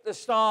 we hate the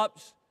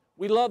stops.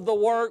 We love the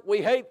work,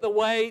 we hate the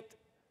wait.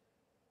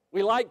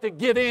 We like to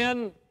get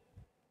in,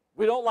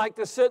 we don't like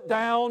to sit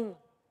down.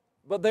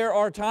 But there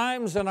are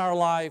times in our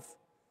life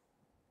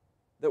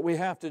that we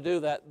have to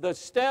do that. The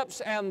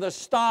steps and the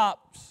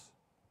stops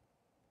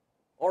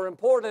are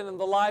important in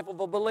the life of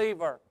a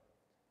believer.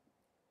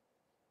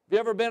 Have you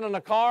ever been in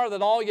a car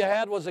that all you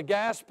had was a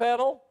gas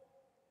pedal?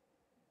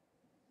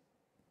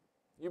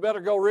 You better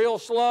go real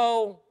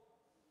slow,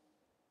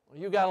 or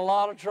you got a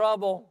lot of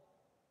trouble.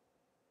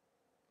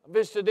 I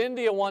visited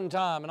India one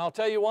time, and I'll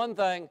tell you one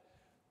thing.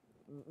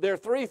 There are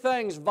 3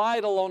 things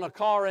vital on a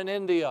car in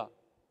India: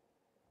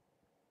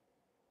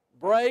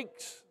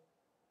 brakes,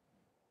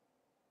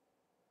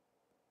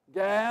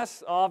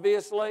 gas,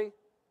 obviously,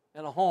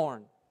 and a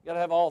horn. You got to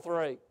have all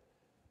 3. And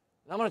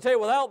I'm going to tell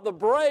you, without the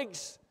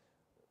brakes,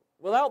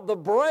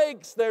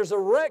 there's a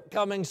wreck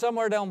coming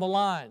somewhere down the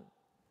line.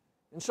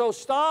 And so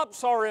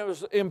stops are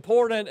as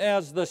important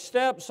as the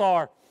steps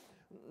are.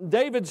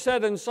 David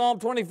said in Psalm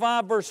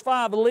 25, verse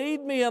 5,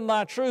 lead me in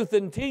thy truth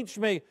and teach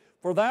me,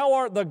 for thou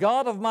art the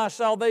God of my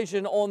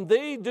salvation. On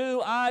thee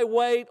do I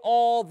wait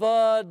all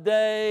the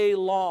day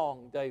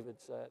long, David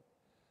said.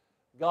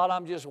 God,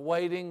 I'm just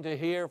waiting to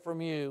hear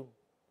from you.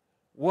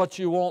 what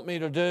you want me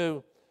to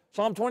do.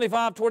 Psalm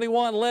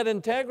 25:21, let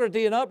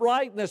integrity and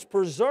uprightness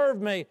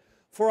preserve me,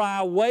 for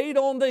I wait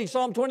on thee.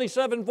 Psalm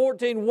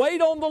 27:14,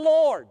 wait on the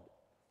Lord.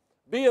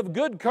 Be of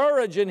good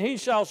courage, and he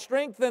shall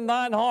strengthen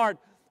thine heart.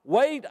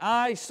 Wait,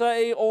 I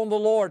say, on the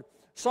Lord.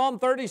 Psalm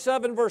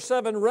 37, verse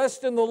 7,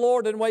 rest in the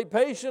Lord and wait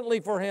patiently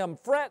for him.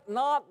 Fret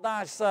not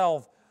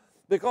thyself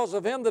because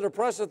of him that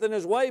oppresseth in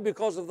his way,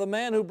 because of the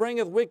man who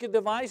bringeth wicked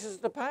devices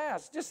to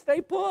pass. Just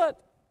stay put.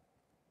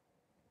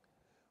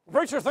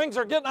 Preacher, things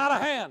are getting out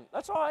of hand.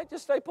 That's all right,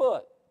 just stay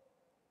put.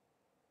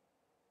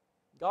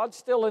 God's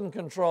still in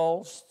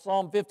control.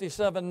 Psalm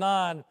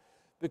 57:9,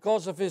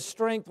 because of his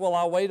strength will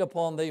I wait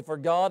upon thee, for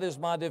God is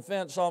my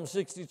defense. Psalm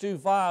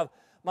 62:5,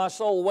 my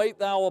soul, wait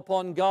thou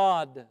upon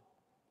God,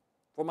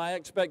 for my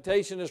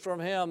expectation is from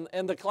him.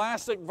 And the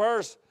classic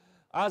verse,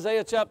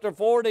 Isaiah chapter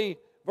 40,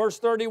 verse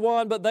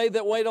 31, but they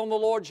that wait on the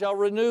Lord shall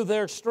renew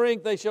their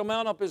strength. They shall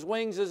mount up as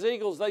wings as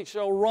eagles. They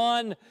shall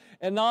run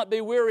and not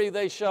be weary.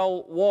 They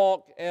shall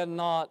walk and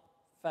not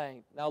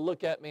faint. Now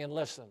look at me and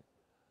listen.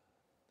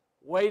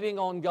 Waiting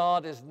on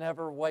God is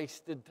never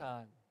wasted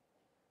time.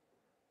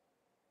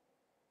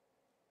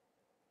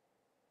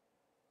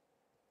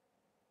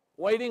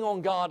 Waiting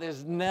on God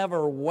is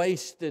never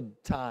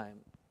wasted time.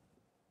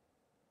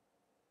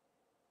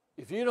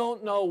 If you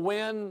don't know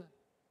when,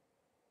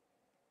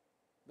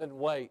 then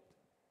wait.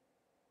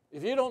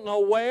 If you don't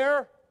know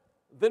where,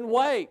 then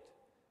wait.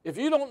 If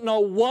you don't know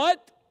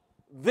what,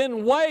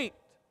 then wait.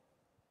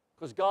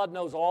 Because God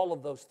knows all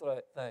of those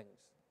things.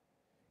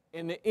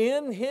 And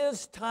in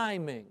his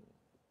timing,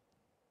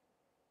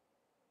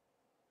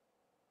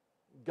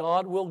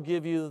 God will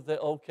give you the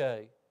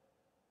okay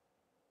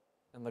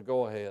and the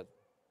go ahead.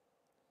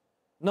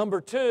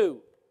 Number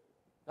two,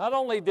 not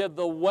only did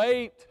the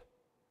wait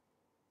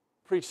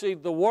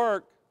precede the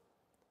work,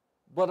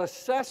 but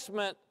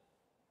assessment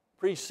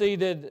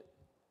preceded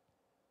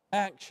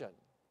action.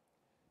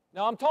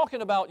 Now I'm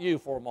talking about you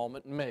for a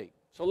moment and me.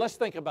 So let's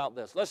think about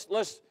this.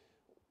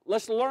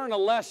 Let's learn a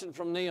lesson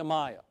from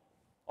Nehemiah.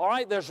 All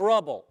right, there's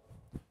rubble.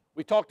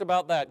 We talked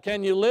about that.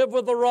 Can you live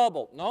with the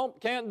rubble? No,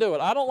 can't do it.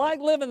 I don't like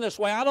living this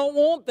way. I don't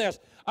want this.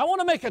 I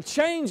want to make a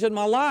change in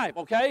my life,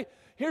 okay?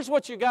 Here's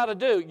what you got to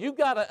do. You've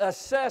got to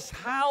assess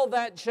how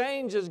that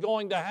change is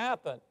going to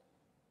happen.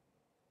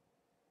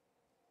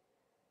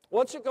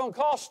 What's it going to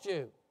cost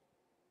you?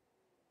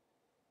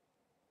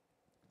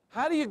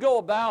 How do you go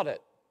about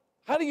it?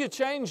 How do you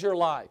change your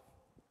life?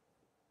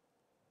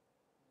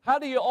 How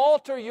do you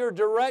alter your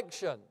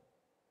direction?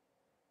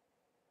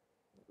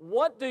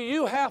 What do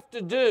you have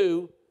to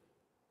do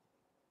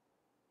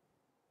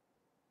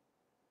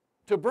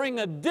to bring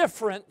a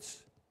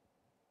difference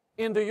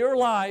into your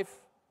life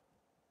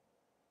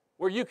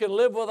where you can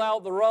live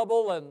without the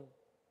rubble and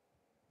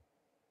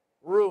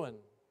ruin?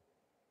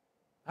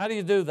 How do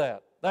you do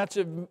that? That's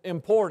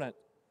important.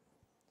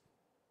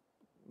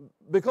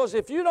 Because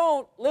if you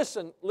don't,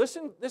 listen,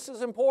 this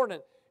is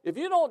important. If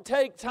you don't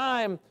take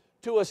time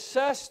to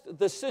assess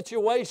the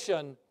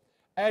situation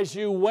as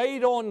you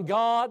wait on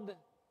God,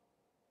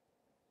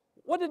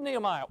 what did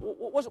Nehemiah,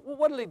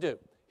 what did he do?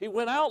 He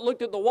went out,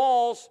 looked at the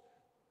walls,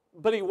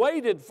 but he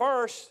waited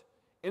first.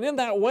 And in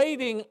that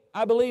waiting,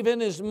 I believe in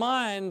his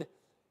mind,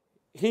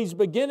 he's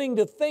beginning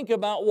to think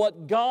about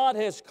what God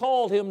has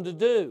called him to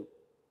do.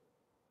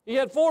 He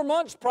had 4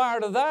 months prior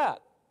to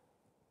that.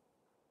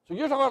 So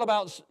you're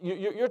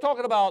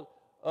talking about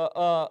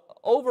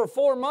over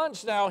 4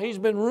 months now. He's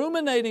been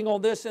ruminating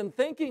on this and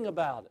thinking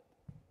about it.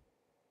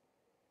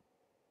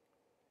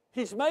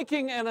 He's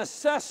making an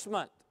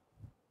assessment.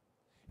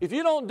 If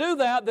you don't do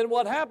that, then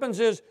what happens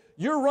is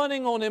you're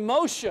running on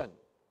emotion.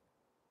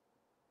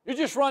 You're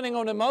just running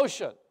on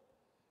emotion.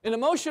 And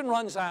emotion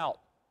runs out.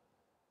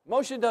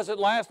 Emotion doesn't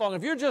last long.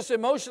 If you're just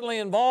emotionally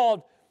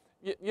involved,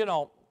 you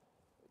know,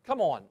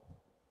 come on.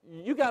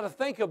 You got to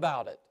think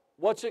about it.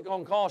 What's it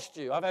going to cost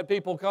you? I've had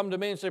people come to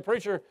me and say,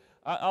 preacher,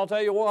 I'll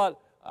tell you what,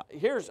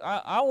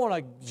 I want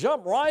to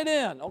jump right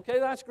in. Okay,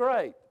 that's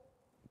great.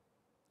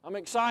 I'm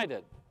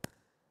excited.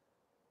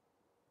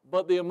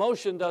 But the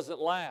emotion doesn't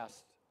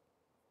last.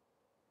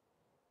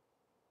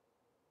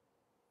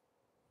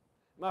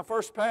 My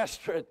first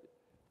pastorate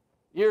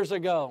years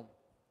ago,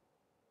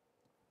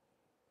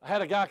 I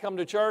had a guy come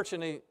to church,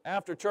 and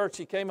after church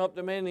he came up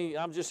to me, and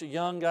I'm just a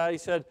young guy. He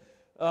said,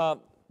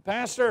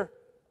 Pastor,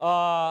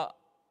 I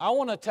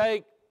want to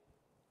take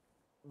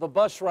the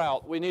bus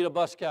route we need a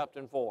bus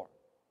captain for.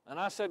 And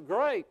I said,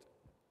 great.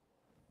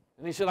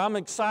 And he said, I'm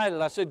excited.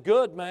 I said,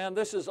 good, man,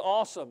 this is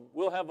awesome.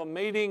 We'll have a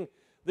meeting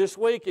this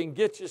week and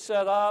get you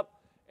set up.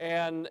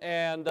 And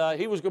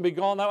he was going to be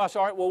gone that way. I said,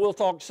 all right, well, we'll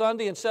talk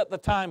Sunday and set the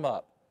time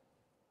up.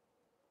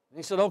 And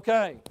he said,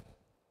 okay.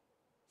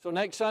 So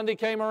next Sunday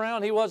came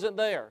around, he wasn't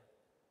there.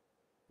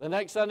 The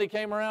next Sunday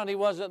came around, he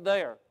wasn't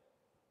there.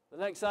 The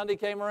next Sunday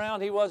came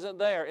around, he wasn't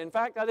there. In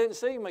fact, I didn't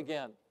see him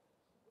again.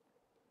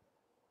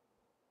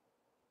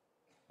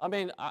 I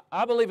mean,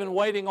 I believe in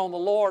waiting on the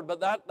Lord, but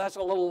that's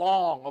a little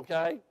long,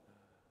 okay?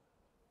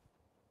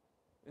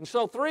 And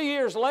so 3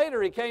 years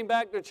later, he came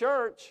back to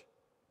church,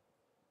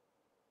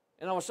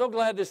 And I was so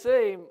glad to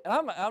see him.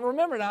 And I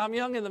remember now, I'm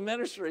young in the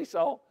ministry,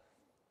 so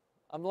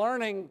I'm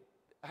learning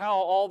how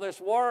all this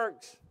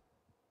works.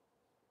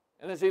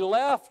 And as he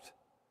left,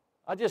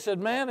 I just said,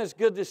 man, it's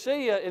good to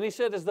see you. And he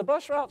said, is the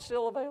bus route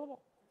still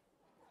available?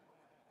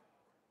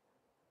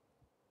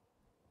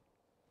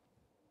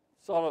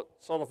 Sort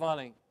of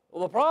funny.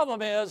 Well, the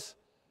problem is,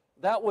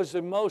 that was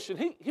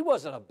emotion. He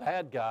wasn't a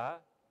bad guy.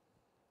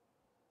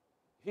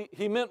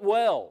 He meant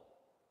well.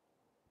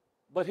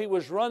 But he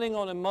was running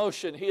on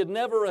emotion. He had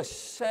never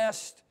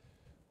assessed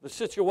the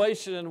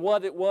situation and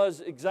what it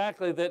was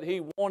exactly that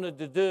he wanted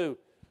to do.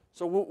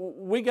 So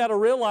we got to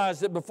realize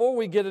that before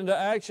we get into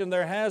action,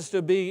 there has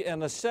to be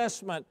an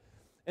assessment,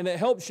 and it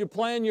helps you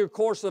plan your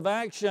course of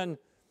action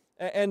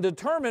and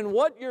determine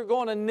what you're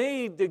going to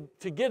need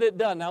to get it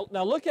done.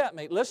 Now look at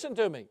me. Listen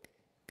to me.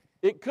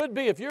 It could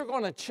be if you're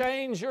going to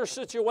change your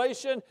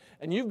situation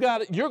and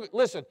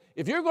listen,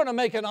 if you're going to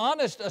make an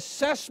honest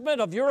assessment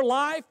of your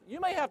life,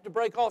 you may have to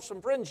break off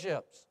some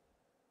friendships.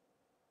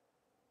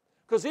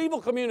 Because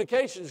evil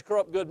communications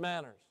corrupt good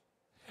manners.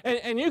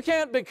 And you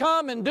can't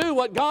become and do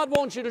what God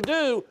wants you to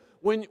do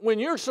when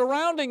you're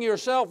surrounding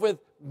yourself with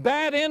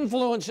bad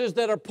influences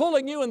that are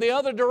pulling you in the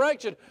other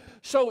direction.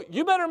 So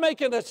you better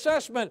make an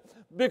assessment,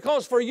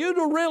 because for you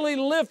to really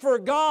live for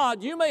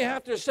God, you may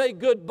have to say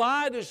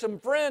goodbye to some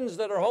friends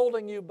that are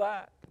holding you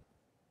back.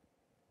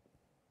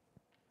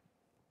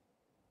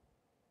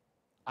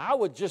 I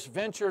would just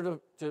venture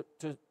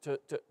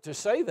to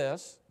say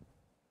this.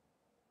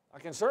 I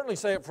can certainly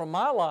say it from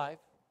my life.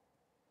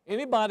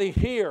 Anybody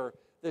here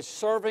that's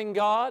serving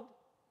God,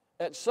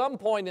 at some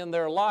point in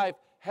their life,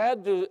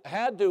 had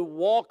to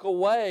walk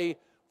away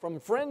from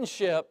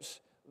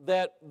friendships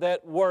that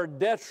were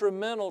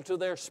detrimental to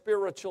their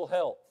spiritual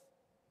health.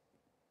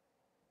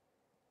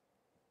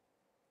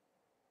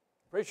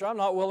 Preacher, I'm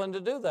not willing to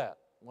do that.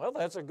 Well,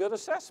 that's a good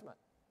assessment.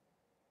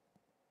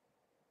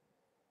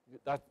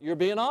 You're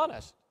being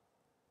honest.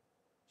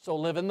 So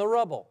live in the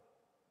rubble.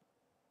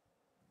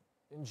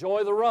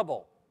 Enjoy the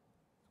rubble.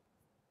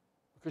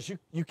 Because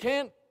you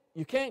can't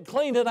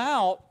clean it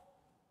out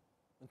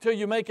until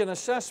you make an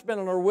assessment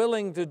and are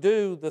willing to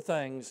do the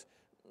things.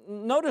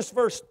 Notice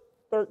verse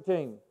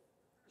 13,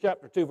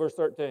 chapter 2, verse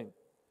 13.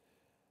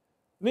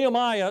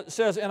 Nehemiah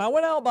says, and I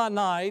went out by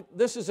night.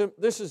 This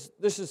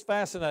is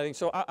fascinating.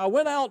 So I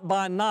went out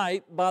by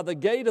night by the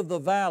gate of the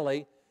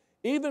valley,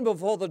 even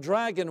before the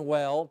dragon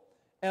well,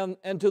 and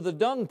to the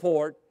dung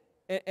port,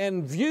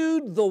 and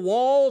viewed the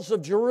walls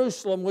of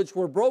Jerusalem, which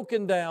were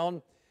broken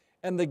down,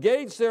 and the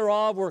gates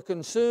thereof were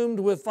consumed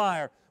with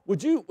fire.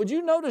 Would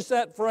you notice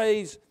that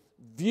phrase,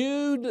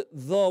 viewed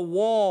the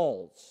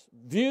walls?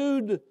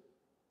 Viewed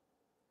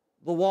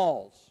the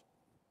walls.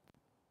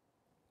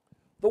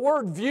 The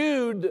word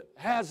viewed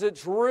has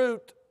its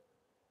root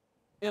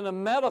in a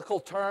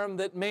medical term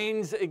that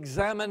means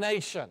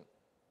examination.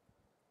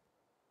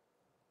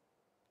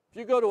 If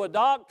you go to a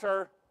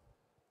doctor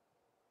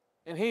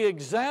and he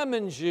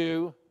examines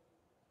you,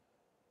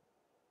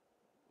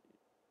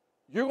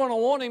 you're going to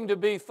want him to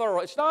be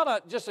thorough. It's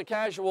not just a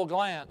casual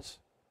glance,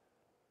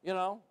 you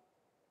know.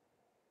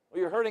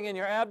 Well, you're hurting in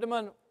your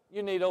abdomen,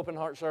 you need open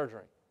heart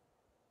surgery.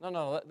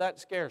 No, that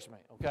scares me,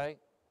 okay?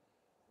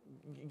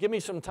 Give me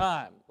some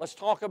time. Let's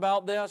talk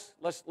about this.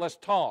 Let's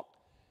talk.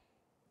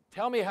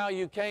 Tell me how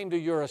you came to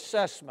your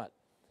assessment.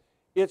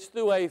 It's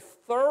through a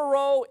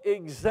thorough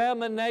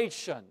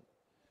examination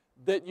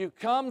that you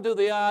come to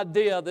the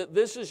idea that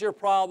this is your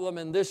problem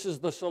and this is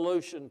the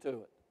solution to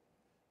it.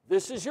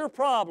 This is your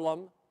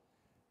problem.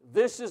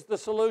 This is the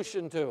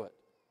solution to it.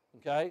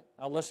 Okay?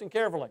 Now listen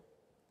carefully.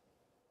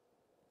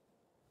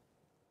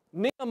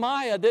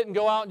 Nehemiah didn't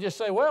go out and just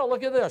say, well,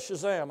 look at this,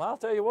 Shazam. I'll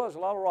tell you what, there's a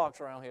lot of rocks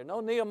around here. No,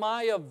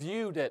 Nehemiah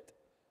viewed it.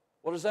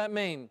 What does that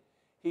mean?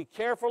 He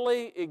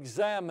carefully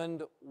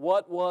examined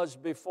what was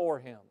before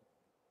him.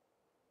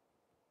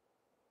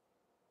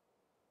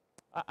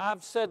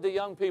 I've said to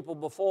young people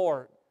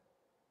before,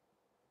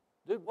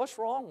 dude, what's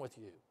wrong with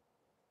you?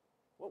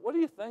 What are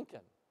you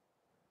thinking?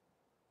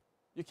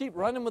 You keep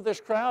running with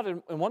this crowd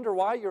and wonder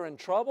why you're in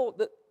trouble?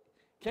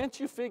 Can't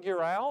you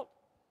figure out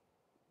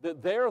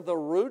that they're the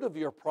root of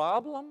your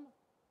problem?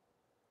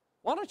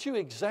 Why don't you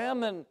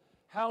examine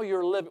how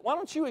you're living? Why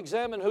don't you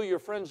examine who your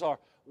friends are?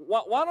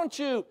 Why don't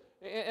you,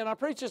 and I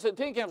preach this at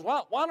teen camps,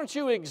 why don't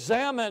you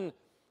examine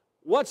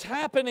what's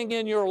happening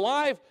in your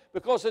life?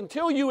 Because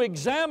until you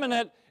examine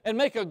it and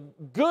make a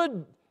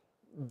good,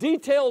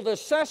 detailed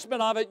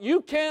assessment of it,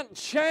 you can't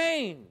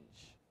change.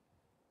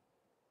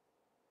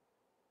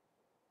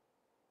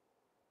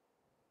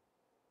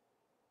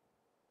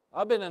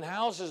 I've been in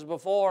houses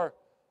before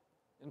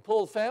and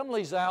pulled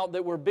families out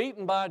that were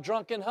beaten by a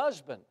drunken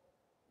husband.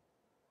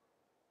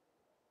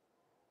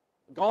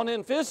 Gone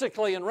in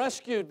physically and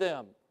rescued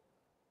them.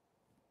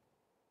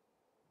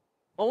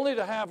 Only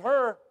to have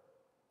her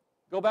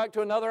go back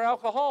to another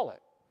alcoholic.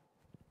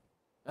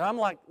 And I'm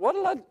like, what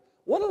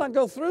did I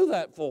go through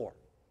that for?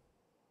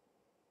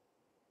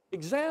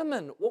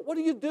 Examine. What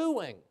are you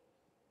doing?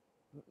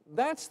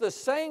 That's the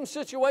same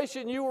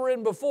situation you were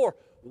in before.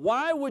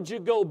 Why would you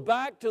go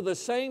back to the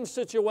same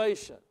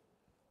situation?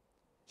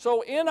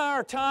 So in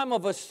our time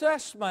of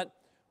assessment,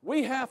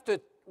 we have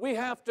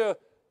to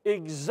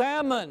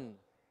examine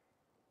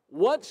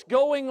what's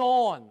going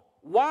on.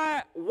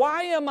 Why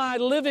am I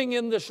living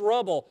in this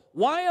rubble?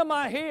 Why am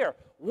I here?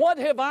 What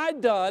have I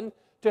done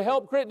to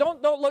help create?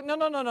 Don't look,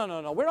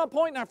 no. We're not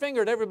pointing our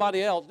finger at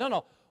everybody else.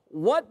 No.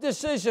 What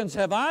decisions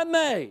have I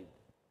made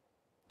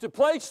to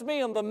place me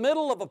in the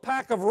middle of a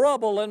pack of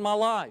rubble in my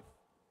life?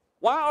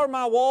 Why are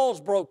my walls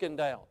broken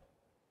down?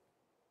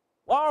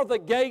 Why are the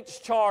gates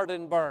charred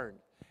and burned?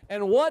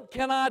 And what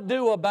can I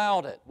do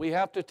about it? We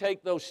have to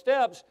take those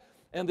steps,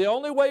 and the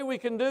only way we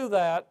can do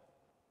that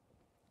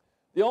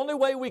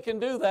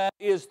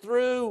is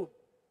through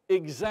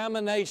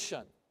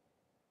examination.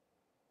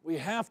 We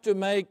have to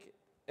make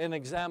an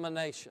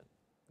examination.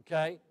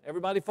 Okay?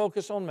 Everybody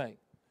focus on me.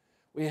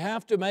 We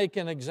have to make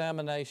an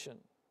examination.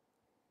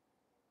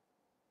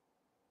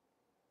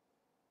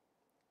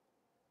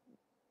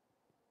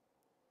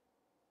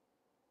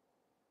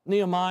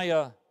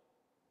 Nehemiah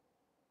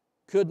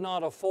could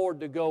not afford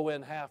to go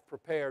in half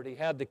prepared. He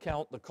had to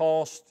count the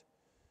cost.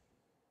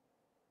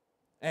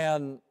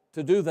 And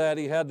to do that,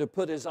 he had to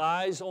put his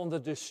eyes on the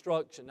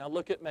destruction. Now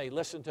look at me.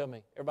 Listen to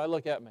me. Everybody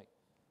look at me.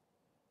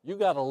 You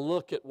got to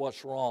look at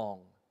what's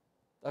wrong.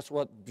 That's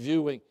what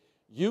viewing.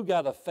 You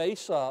got to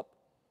face up.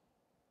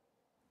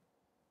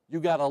 You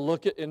got to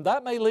look at, and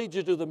that may lead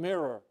you to the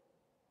mirror.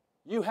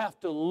 You have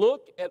to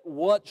look at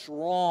what's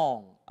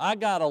wrong. I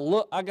got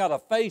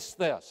to face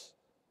this.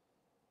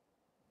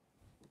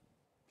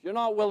 If you're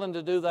not willing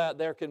to do that,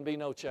 there can be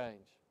no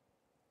change.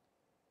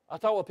 I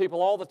talk with people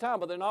all the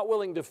time, but they're not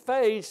willing to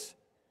face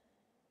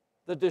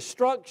the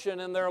destruction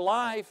in their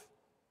life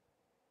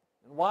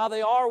and why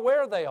they are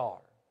where they are.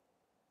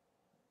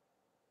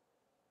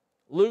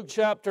 Luke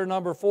chapter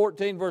number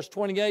 14, verse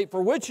 28,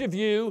 for which of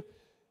you,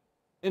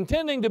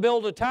 intending to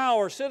build a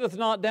tower, sitteth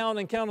not down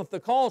and counteth the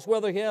cost,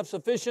 whether he have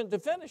sufficient to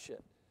finish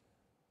it?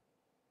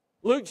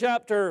 Luke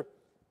chapter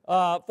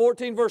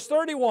 14, verse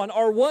 31,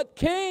 or what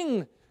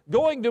king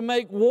going to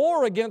make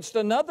war against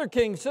another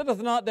king sitteth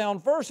not down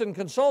first and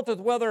consulteth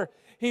whether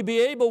he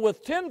be able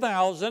with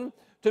 10,000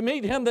 to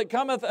meet him that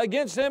cometh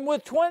against him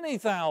with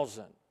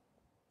 20,000?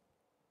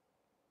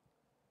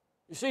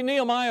 You see,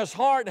 Nehemiah's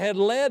heart had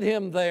led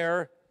him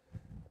there,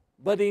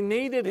 but he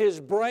needed his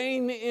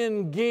brain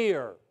in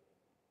gear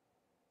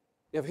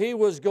if he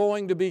was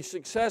going to be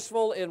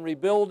successful in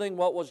rebuilding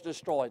what was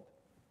destroyed.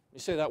 You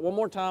say that one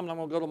more time, and I'm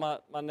going to go to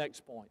my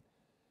next point.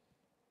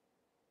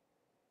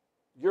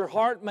 Your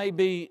heart may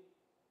be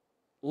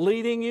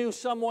leading you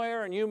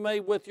somewhere, and you may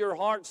with your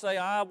heart say,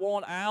 I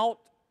want out,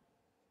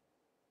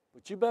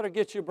 but you better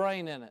get your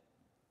brain in it.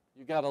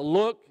 You got to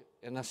look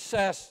and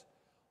assess,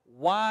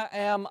 why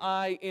am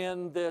I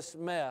in this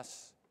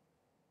mess?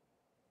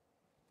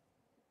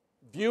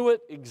 View it,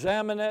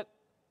 examine it,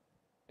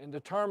 and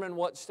determine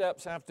what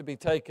steps have to be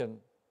taken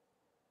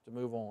to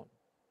move on.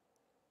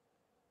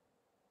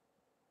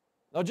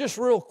 Now, just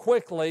real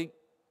quickly,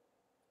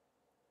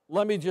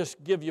 let me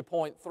just give you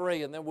point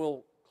 3, and then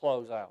we'll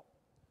close out.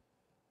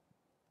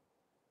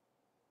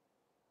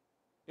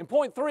 In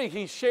point 3,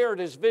 he shared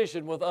his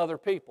vision with other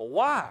people.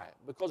 Why?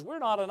 Because we're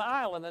not an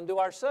island unto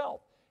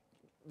ourselves.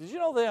 Did you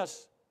know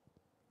this?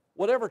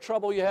 Whatever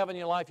trouble you have in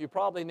your life, you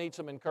probably need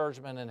some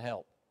encouragement and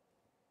help.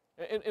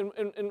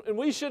 And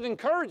we should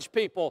encourage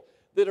people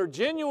that are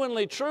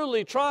genuinely,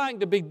 truly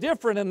trying to be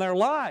different in their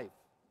life.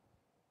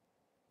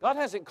 God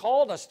hasn't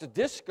called us to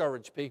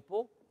discourage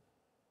people.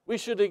 We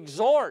should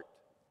exhort.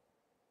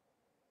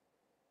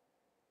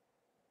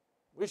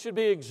 We should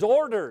be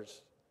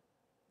exhorters.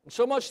 And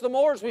so much the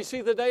more as we see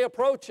the day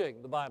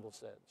approaching, the Bible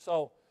said.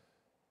 So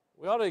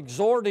we ought to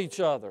exhort each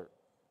other.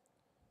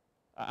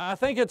 I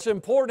think it's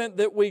important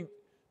that we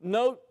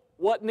note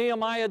what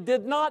Nehemiah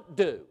did not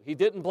do. He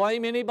didn't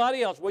blame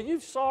anybody else. Well, you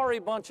sorry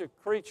bunch of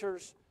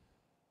creatures.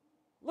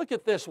 Look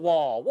at this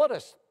wall.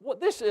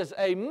 This is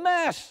a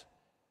mess.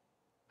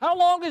 How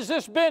long has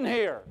this been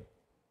here?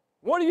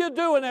 What are you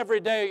doing every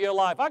day of your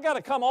life? I got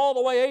to come all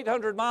the way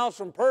 800 miles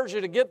from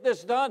Persia to get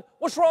this done.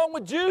 What's wrong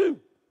with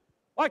you?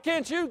 Why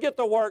can't you get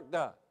the work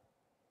done?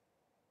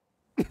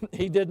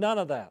 He did none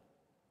of that.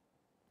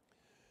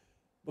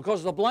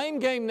 Because the blame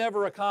game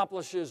never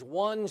accomplishes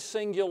one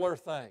singular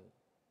thing.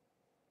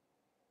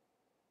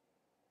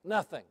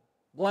 Nothing.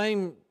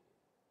 Blame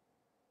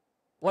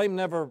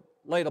never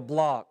laid a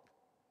block.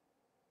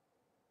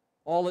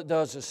 All it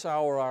does is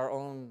sour our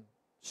own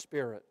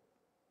spirit.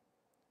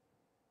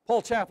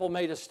 Paul Chappell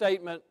made a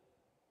statement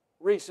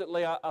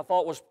recently I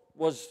thought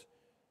was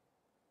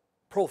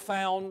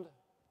profound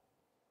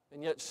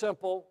and yet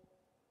simple.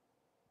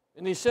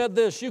 And he said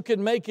this: you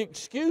can make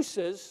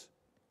excuses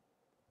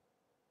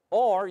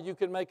or you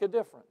can make a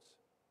difference.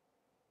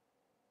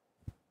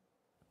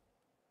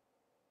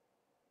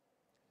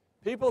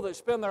 People that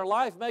spend their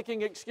life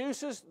making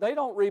excuses, they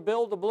don't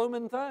rebuild a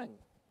blooming thing.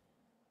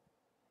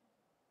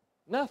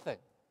 Nothing.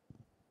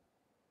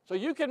 So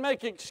you can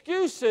make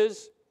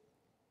excuses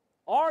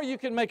or you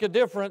can make a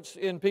difference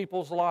in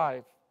people's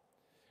life.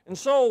 And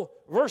so,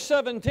 verse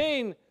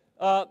 17,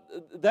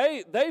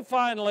 they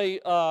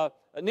finally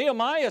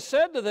Nehemiah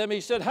said to them,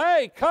 he said,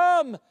 hey,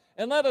 come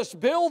and let us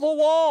build the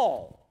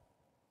wall.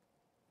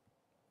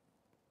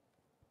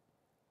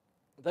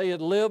 They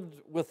had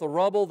lived with the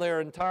rubble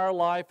their entire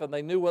life, and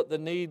they knew what the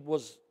need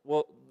was.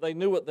 Well, they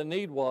knew what the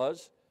need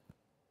was.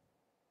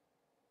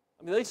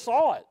 I mean, they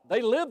saw it.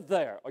 They lived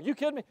there. Are you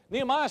kidding me?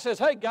 Nehemiah says,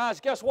 hey, guys,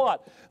 guess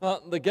what?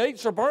 The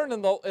gates are burned,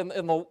 and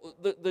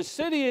the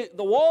city,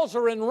 the walls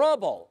are in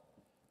rubble.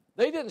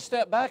 They didn't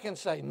step back and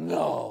say,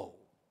 no,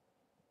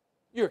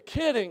 you're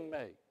kidding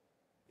me.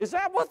 Is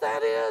that what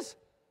that is?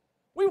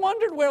 We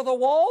wondered where the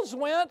walls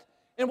went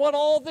and what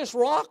all this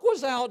rock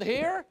was out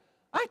here.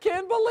 I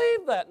can't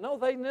believe that. No,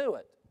 they knew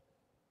it.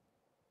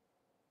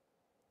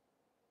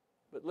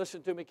 But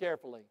listen to me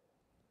carefully.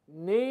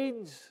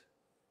 Needs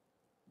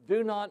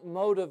do not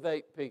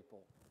motivate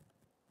people.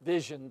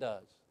 Vision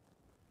does.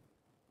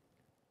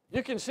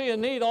 You can see a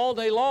need all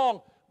day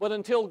long, but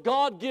until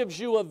God gives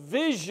you a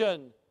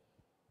vision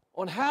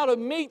on how to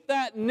meet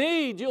that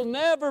need, you'll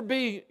never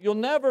be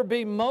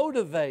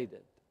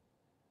motivated.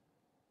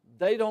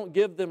 They don't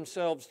give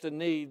themselves to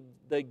need,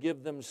 they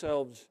give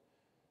themselves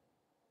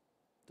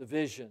to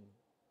vision.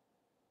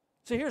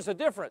 See, here's the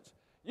difference.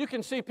 You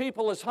can see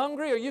people as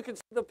hungry, or you can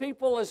see the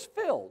people as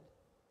filled.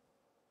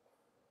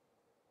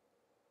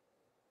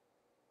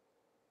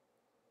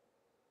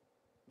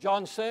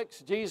 John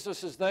 6,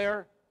 Jesus is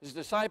there, his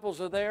disciples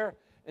are there,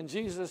 and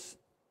Jesus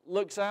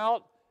looks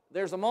out,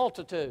 there's a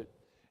multitude.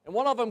 And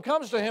one of them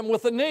comes to him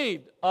with a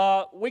need.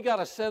 We got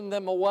to send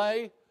them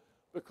away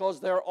because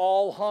they're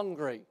all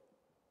hungry.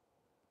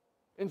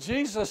 And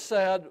Jesus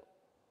said,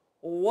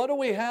 what do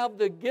we have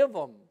to give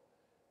them?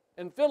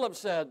 And Philip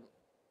said,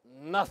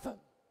 nothing.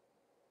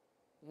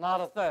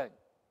 Not a thing.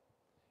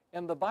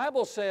 And the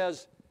Bible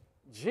says,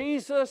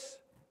 Jesus,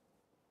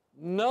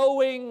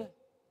 knowing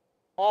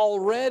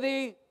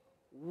already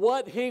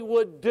what he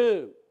would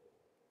do,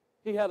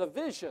 he had a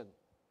vision.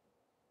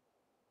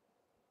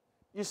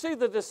 You see,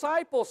 the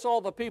disciples saw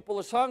the people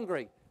as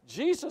hungry.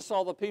 Jesus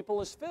saw the people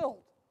as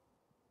filled.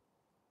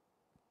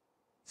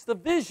 It's the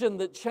vision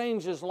that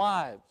changes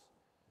lives.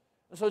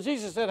 And so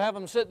Jesus said, have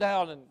them sit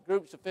down in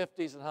groups of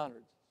 50s and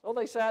 100s. So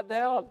they sat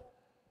down.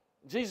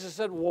 Jesus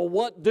said, well,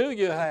 what do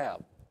you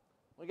have?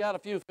 We got a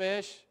few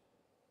fish,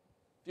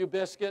 a few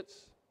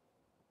biscuits.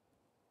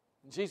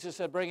 And Jesus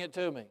said, bring it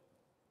to me.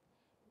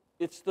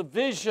 It's the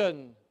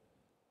vision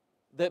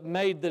that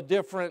made the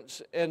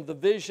difference, and the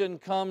vision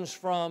comes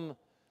from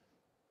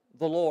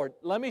the Lord.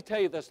 Let me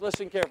tell you this.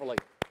 Listen carefully.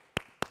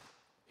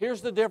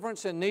 Here's the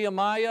difference in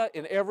Nehemiah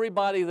and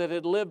everybody that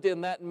had lived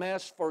in that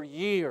mess for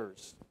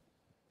years.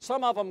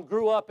 Some of them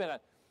grew up in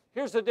it.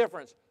 Here's the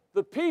difference.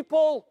 The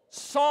people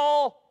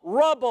saw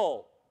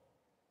rubble.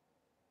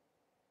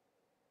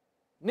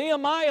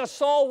 Nehemiah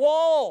saw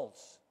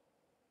walls.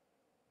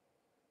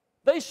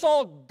 They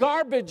saw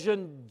garbage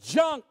and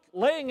junk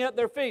laying at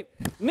their feet.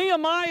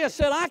 Nehemiah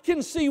said, I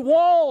can see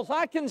walls.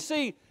 I can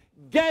see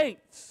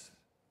gates.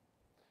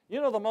 You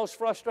know, the most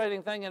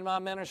frustrating thing in my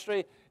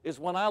ministry is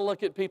when I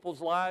look at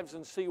people's lives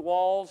and see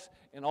walls,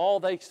 and all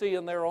they see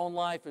in their own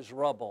life is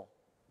rubble.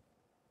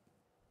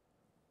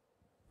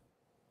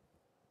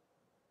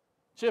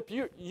 Chip,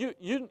 you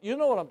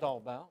know what I'm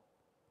talking about.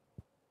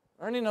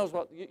 Ernie knows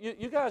what,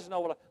 you guys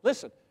know what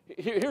listen,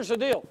 here's the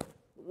deal.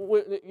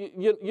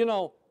 You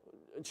know,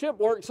 Chip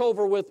works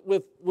over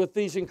with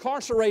these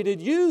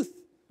incarcerated youth.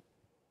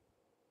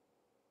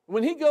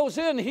 When he goes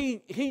in,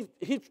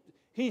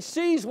 he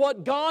sees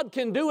what God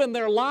can do in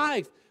their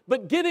life,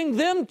 but getting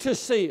them to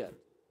see it.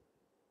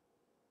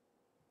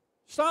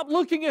 Stop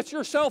looking at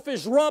yourself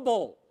as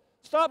rubble.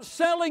 Stop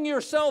selling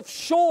yourself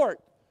short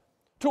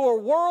to a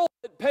world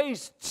that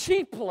pays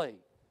cheaply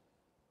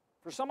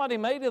for somebody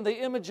made in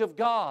the image of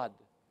God.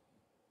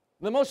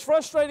 The most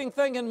frustrating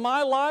thing in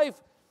my life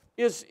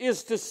is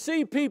to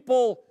see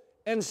people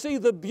and see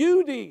the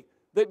beauty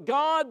that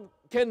God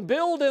can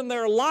build in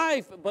their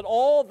life, but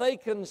all they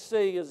can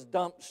see is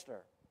dumpster.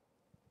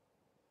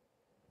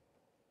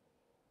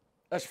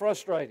 That's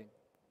frustrating,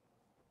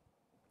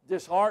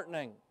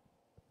 disheartening,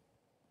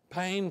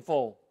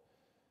 painful.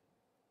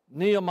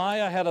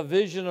 Nehemiah had a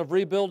vision of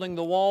rebuilding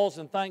the walls,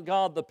 and thank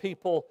God the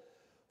people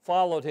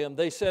followed him.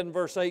 They said in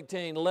verse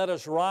 18, let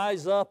us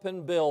rise up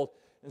and build.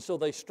 And so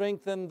they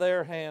strengthened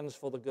their hands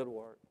for the good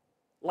work.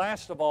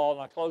 Last of all,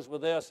 and I close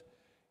with this,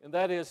 and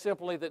that is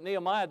simply that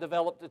Nehemiah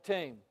developed a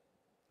team.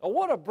 Oh,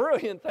 what a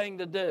brilliant thing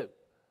to do.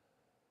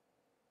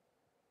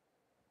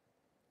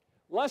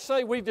 Let's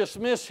say we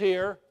dismiss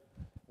here.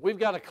 We've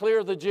got to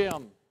clear the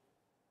gym.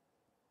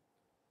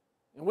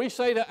 And we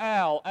say to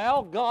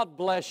Al, God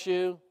bless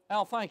you.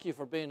 Al, thank you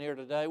for being here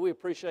today. We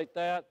appreciate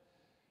that.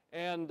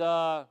 And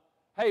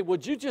hey,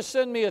 would you just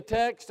send me a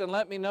text and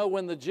let me know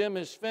when the gym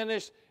is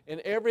finished? And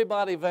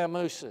everybody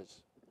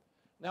vamooses.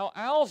 Now,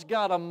 Al's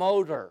got a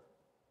motor.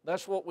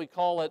 That's what we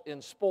call it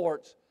in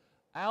sports.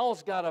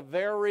 Al's got a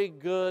very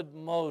good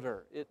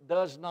motor. It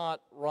does not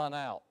run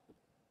out.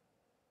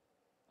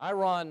 I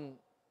run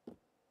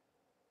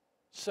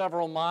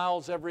several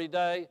miles every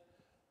day.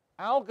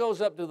 Al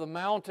goes up to the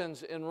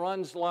mountains and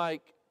runs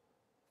like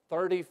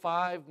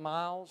 35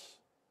 miles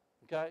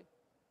and Okay?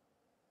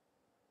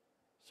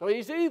 So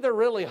he's either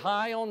really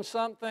high on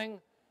something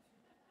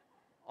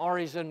or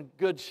he's in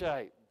good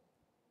shape.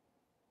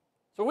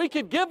 So we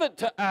could give it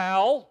to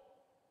Al,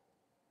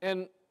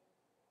 and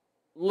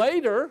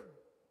later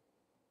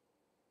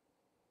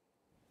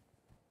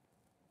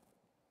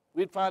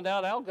we'd find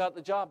out Al got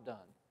the job done.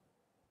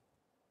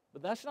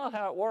 But that's not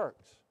how it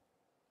works.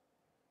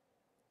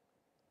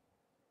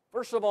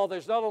 First of all,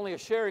 there's not only a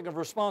sharing of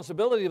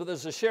responsibility, but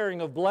there's a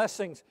sharing of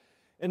blessings.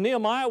 And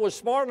Nehemiah was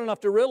smart enough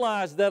to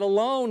realize that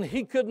alone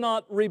he could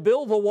not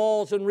rebuild the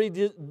walls and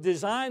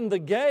redesign the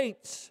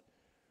gates.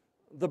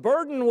 The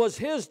burden was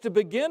his to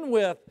begin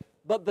with,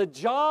 but the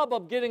job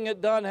of getting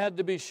it done had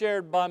to be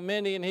shared by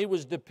many, and he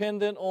was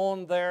dependent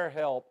on their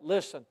help.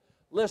 Listen,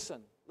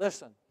 listen,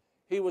 listen.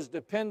 He was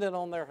dependent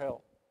on their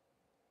help.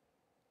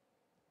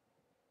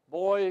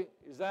 Boy,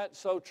 is that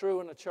so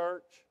true in a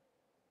church?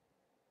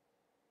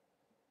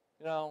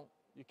 You know,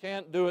 you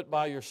can't do it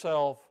by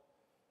yourself.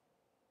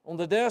 On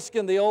the desk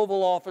in the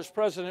Oval Office,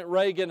 President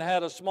Reagan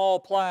had a small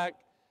plaque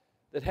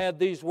that had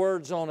these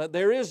words on it: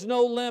 "There is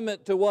no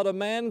limit to what a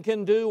man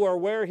can do or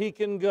where he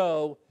can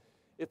go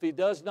if he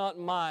does not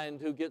mind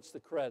who gets the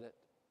credit."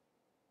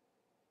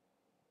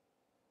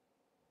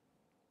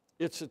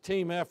 It's a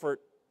team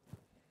effort.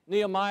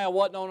 Nehemiah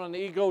wasn't on an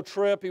ego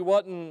trip. He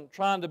wasn't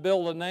trying to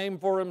build a name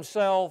for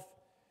himself.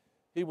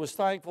 He was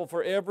thankful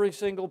for every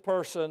single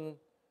person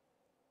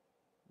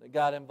that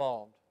got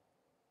involved.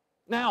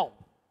 Now,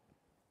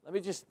 let me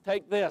just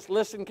take this.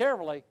 Listen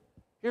carefully.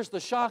 Here's the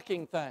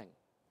shocking thing.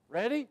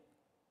 Ready?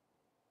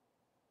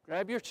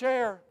 Grab your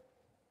chair.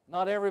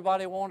 Not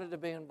everybody wanted to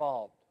be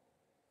involved.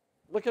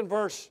 Look in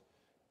verse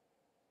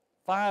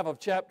 5 of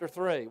chapter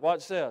 3.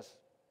 Watch this.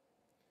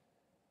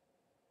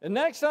 "And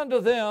next unto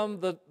them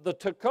the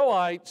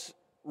Tekoites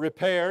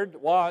repaired,"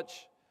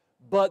 watch,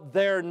 "but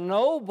their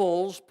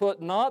nobles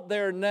put not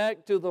their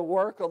neck to the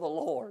work of the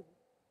Lord."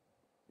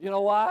 You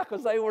know why?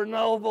 Because they were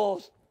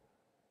nobles.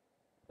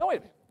 No, wait a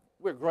minute.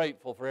 We're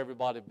grateful for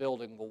everybody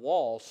building the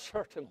wall,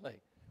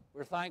 certainly.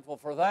 We're thankful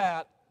for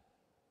that.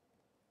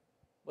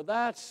 But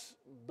that's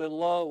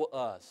below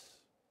us.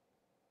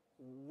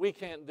 We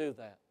can't do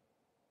that.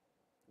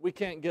 We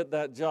can't get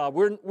that job.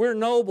 We're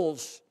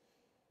nobles.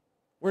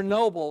 We're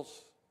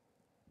nobles.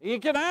 You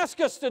can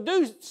ask us to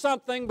do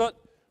something, but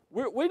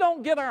we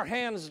don't get our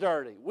hands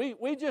dirty. We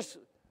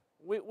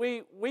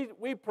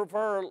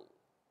prefer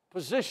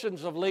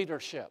positions of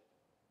leadership.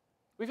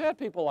 We've had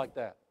people like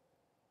that.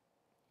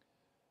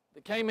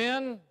 That came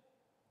in.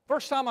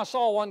 First time I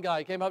saw one guy,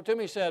 he came up to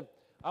me, he said,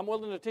 "I'm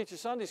willing to teach a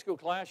Sunday school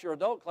class, your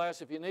adult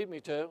class, if you need me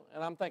to."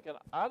 And I'm thinking,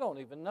 I don't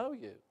even know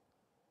you.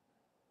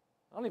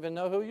 I don't even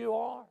know who you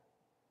are.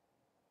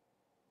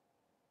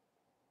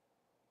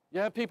 You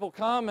have people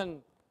come,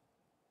 and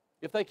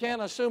if they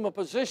can't assume a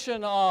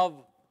position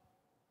of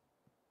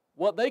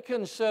what they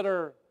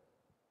consider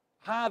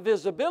high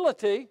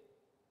visibility,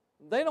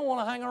 they don't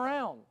want to hang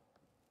around.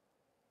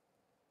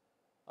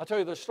 I'll tell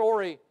you the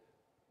story.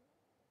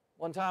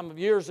 One time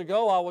years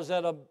ago, I was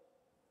at a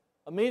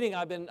meeting.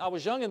 I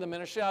was young in the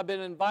ministry. I'd been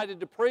invited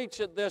to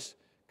preach at this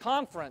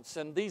conference,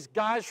 and these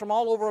guys from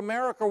all over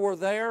America were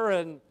there,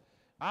 and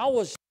I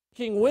was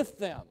speaking with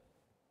them.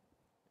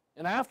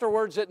 And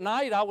afterwards at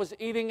night, I was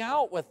eating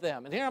out with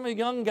them. And here I'm a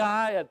young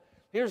guy, and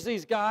here's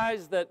these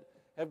guys that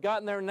have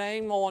gotten their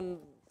name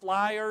on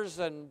flyers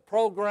and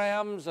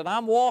programs, and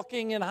I'm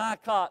walking in high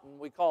cotton,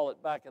 we call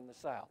it back in the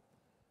South.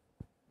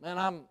 Man,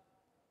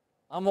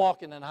 I'm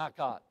walking in high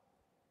cotton.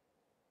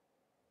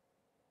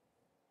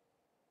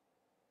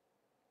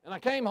 And I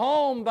came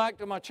home back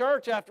to my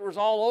church after it was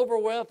all over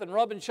with and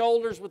rubbing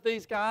shoulders with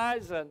these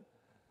guys, and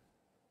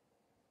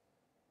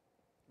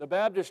the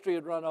baptistry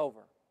had run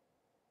over.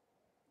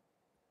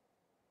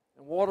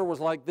 And water was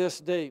like this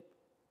deep.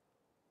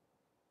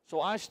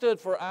 So I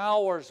stood for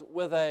hours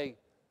with a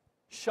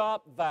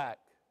shop vac,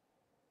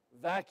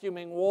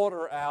 vacuuming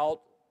water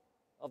out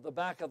of the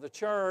back of the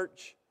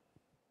church,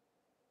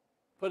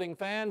 putting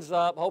fans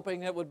up,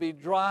 hoping it would be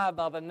dry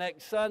by the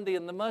next Sunday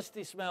and the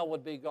musty smell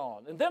would be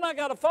gone. And then I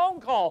got a phone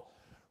call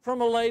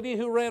from a lady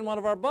who ran one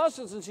of our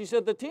buses, and she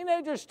said the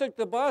teenagers took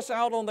the bus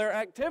out on their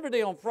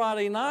activity on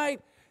Friday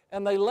night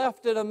and they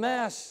left it a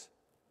mess.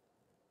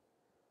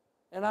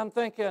 And I'm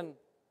thinking,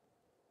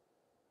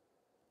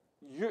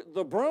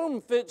 the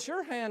broom fits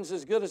your hands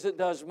as good as it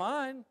does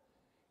mine.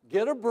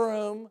 Get a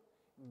broom,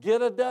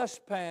 get a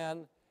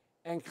dustpan,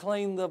 and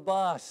clean the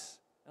bus.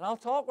 And I'll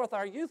talk with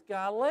our youth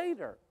guy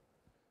later.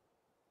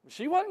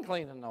 She wasn't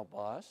cleaning no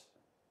bus.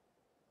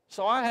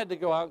 So I had to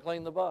go out and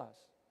clean the bus.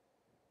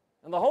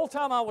 And the whole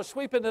time I was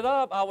sweeping it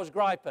up, I was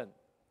griping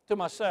to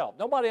myself.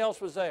 Nobody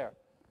else was there.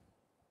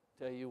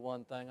 Tell you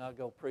one thing, I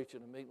go preach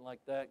at a meeting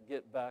like that,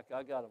 get back,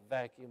 I got to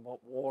vacuum up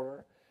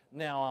water.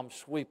 Now I'm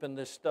sweeping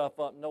this stuff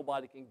up.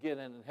 Nobody can get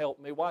in and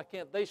help me. Why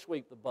can't they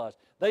sweep the bus?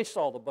 They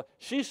saw the bus.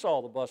 She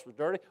saw the bus was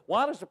dirty.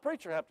 Why does the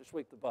preacher have to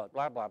sweep the bus?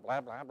 Blah, blah,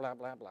 blah, blah, blah,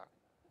 blah, blah.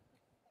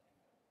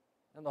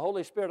 And the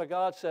Holy Spirit of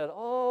God said,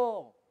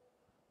 "Oh,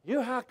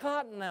 you're high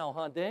cotton now,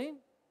 huh, Dean?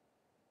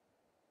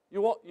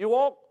 You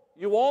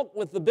walk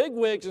with the big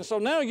wigs, and so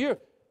now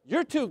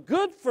you're too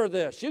good for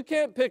this. You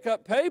can't pick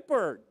up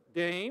paper,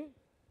 Dean.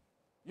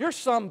 You're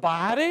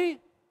somebody.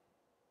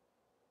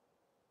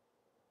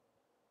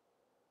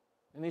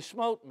 And he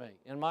smote me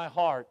in my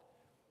heart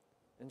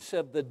and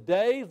said, the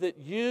day that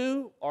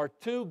you are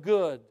too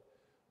good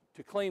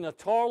to clean a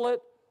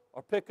toilet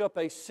or pick up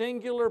a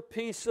singular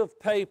piece of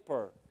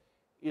paper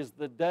is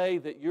the day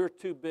that you're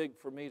too big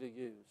for me to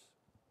use.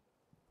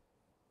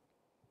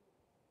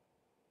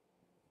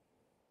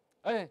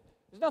 Hey,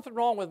 there's nothing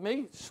wrong with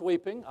me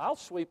sweeping. I'll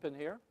sweep in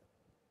here.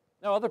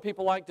 Now, other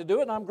people like to do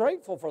it, and I'm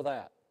grateful for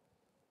that.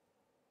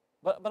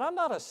 But I'm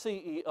not a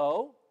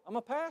CEO. I'm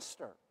a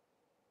pastor.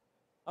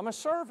 I'm a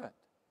servant.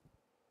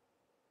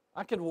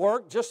 I can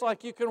work just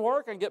like you can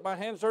work and get my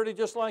hands dirty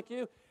just like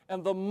you.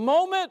 And the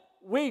moment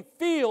we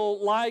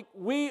feel like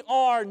we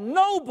are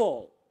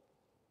noble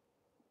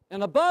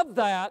and above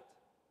that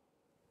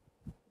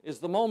is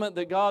the moment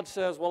that God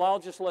says, well, I'll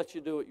just let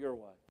you do it your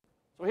way.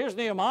 So here's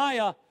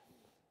Nehemiah,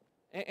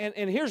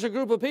 and here's a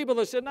group of people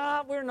that said,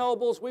 nah, we're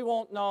nobles, we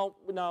won't, no,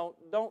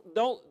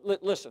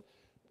 listen.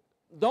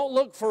 Don't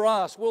look for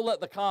us. We'll let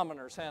the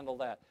commoners handle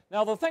that.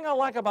 Now, the thing I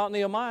like about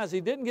Nehemiah is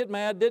he didn't get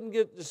mad, didn't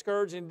get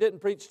discouraged, and didn't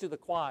preach to the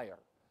choir.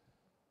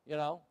 You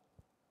know?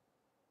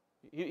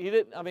 He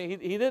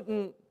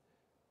didn't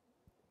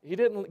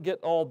get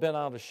all bent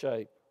out of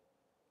shape.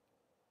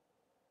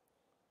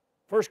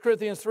 1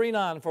 Corinthians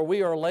 3:9, for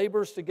we are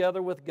laborers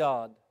together with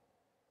God.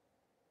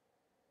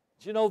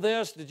 Did you know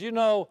this? Did you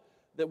know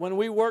that when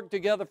we work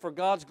together for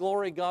God's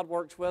glory, God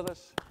works with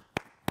us?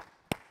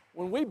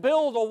 When we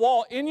build a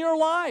wall in your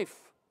life,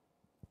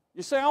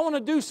 you say, I want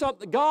to do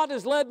something.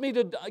 God's led me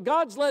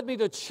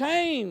to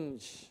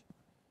change. Do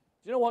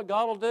you know what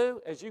God will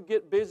do? As you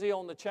get busy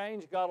on the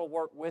change, God will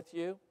work with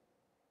you.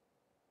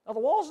 Now, the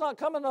wall's not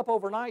coming up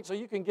overnight, so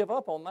you can give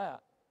up on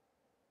that.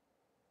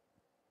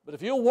 But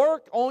if you'll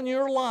work on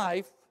your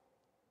life,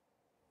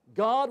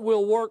 God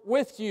will work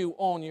with you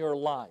on your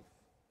life.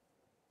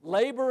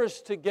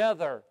 Laborers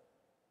together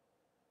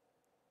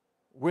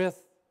with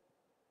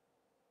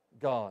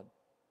God.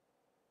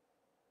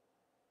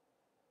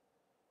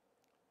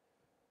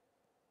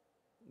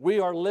 We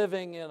are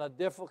living in a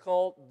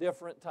difficult,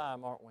 different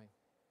time, aren't we?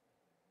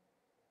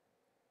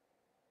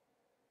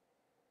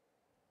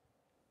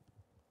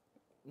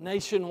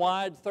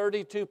 Nationwide,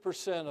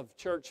 32% of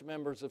church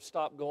members have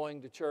stopped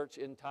going to church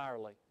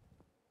entirely.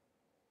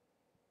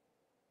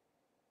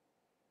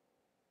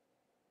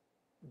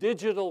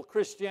 Digital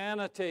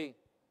Christianity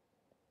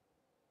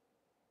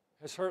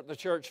has hurt the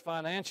church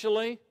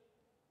financially,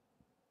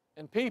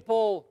 and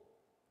people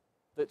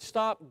that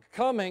stopped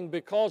coming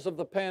because of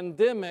the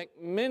pandemic,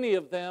 many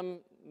of them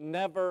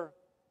never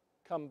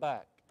come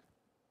back.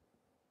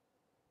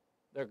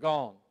 They're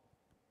gone.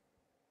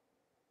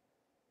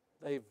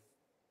 They've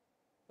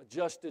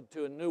adjusted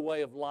to a new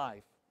way of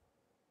life.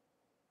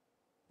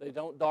 They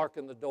don't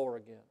darken the door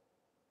again.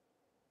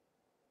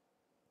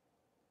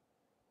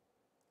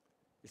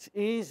 It's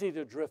easy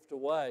to drift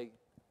away.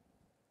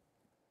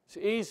 It's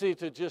easy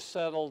to just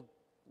settle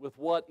with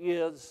what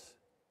is.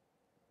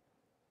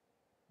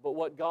 But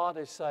what God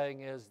is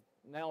saying is,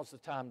 now's the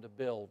time to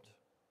build.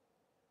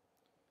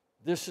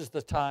 This is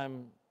the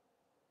time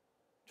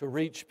to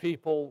reach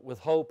people with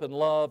hope and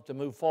love, to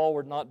move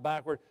forward, not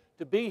backward,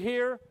 to be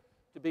here,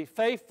 to be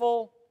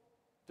faithful,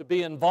 to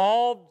be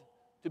involved,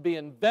 to be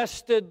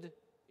invested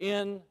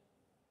in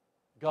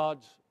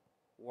God's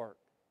work.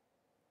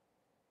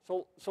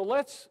 So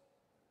let's,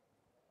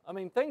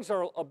 things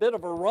are a bit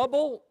of a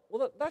rubble.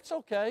 Well, that's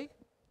okay.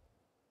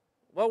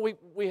 Well,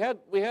 we had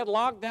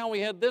lockdown,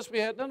 we had this,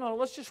 no,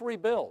 let's just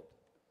rebuild.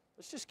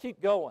 Let's just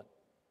keep going.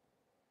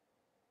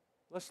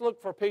 Let's look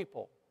for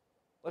people.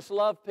 Let's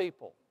love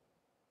people.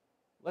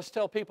 Let's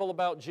tell people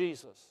about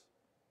Jesus.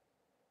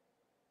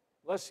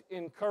 Let's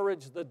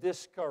encourage the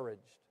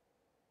discouraged.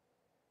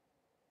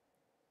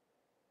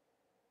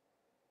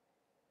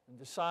 And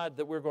decide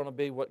that we're going to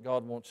be what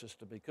God wants us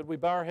to be. Could we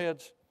bow our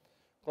heads,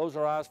 close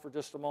our eyes for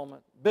just a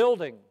moment?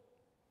 Building.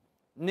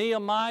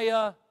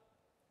 Nehemiah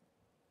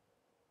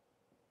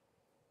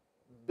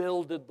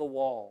builded the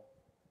wall.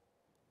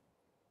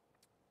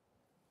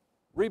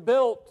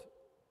 Rebuilt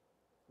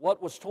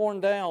what was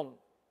torn down.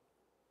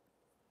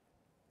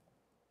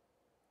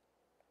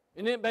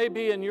 And it may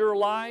be in your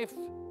life,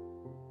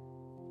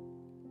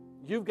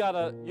 you've got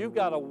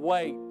to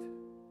wait.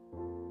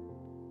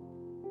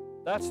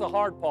 That's the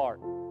hard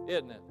part,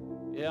 isn't it?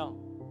 Yeah.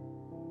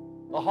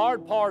 The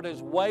hard part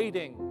is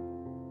waiting.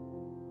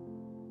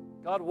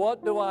 God,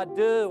 what do? I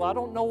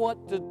don't know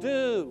what to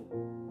do.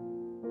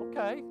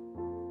 Okay,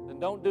 then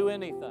don't do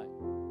anything.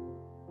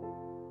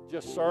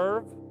 Just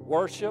serve,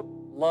 worship,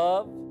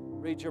 love,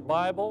 read your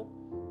Bible,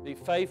 be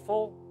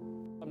faithful,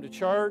 come to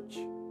church.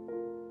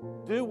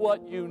 Do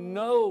what you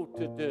know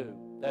to do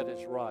that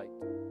is right.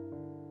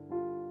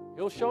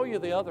 He'll show you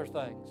the other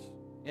things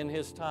in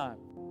His time.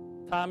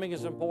 Timing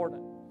is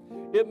important.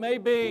 It may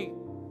be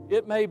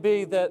that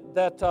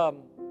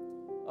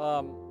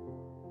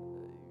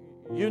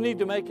you need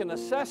to make an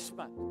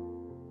assessment.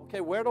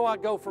 Okay, where do I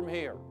go from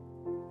here?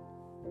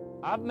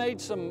 I've made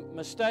some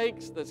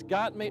mistakes that's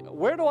got me.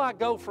 Where do I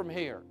go from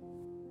here?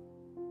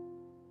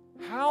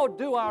 How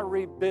do I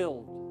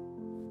rebuild?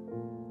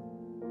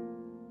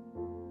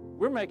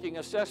 We're making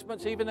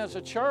assessments even as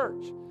a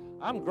church.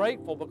 I'm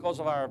grateful because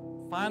of our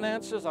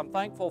finances. I'm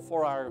thankful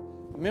for our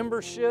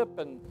membership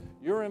and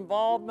your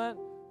involvement.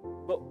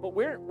 But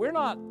we're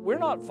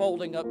not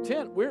folding up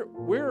tent.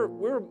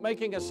 We're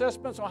making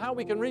assessments on how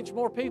we can reach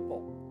more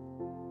people.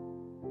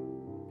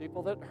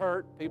 People that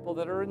hurt, people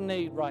that are in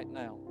need right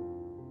now.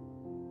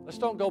 Let's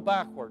don't go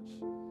backwards.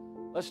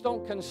 Let's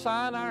don't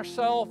consign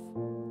ourselves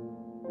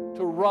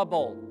to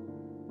rubble.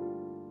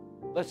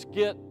 Let's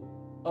get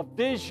a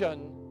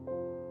vision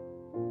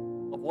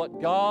of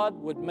what God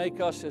would make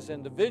us as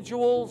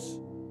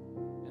individuals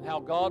and how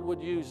God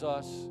would use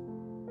us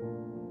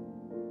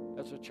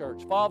as a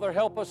church. Father,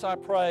 help us, I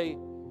pray,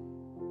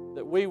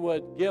 that we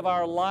would give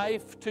our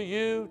life to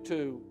you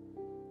to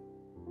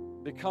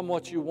become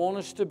what you want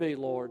us to be,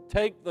 Lord.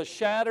 Take the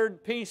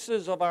shattered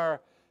pieces of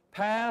our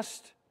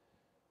past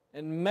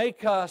and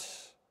make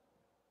us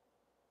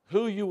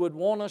who you would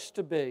want us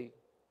to be,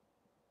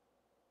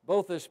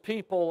 both as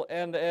people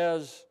and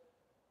as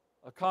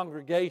a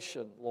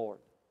congregation, Lord.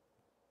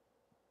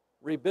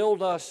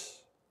 Rebuild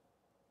us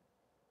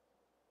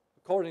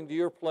according to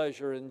your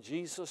pleasure. In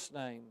Jesus'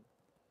 name,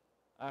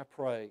 I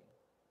pray.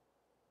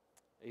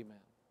 Amen.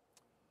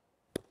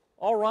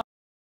 All right.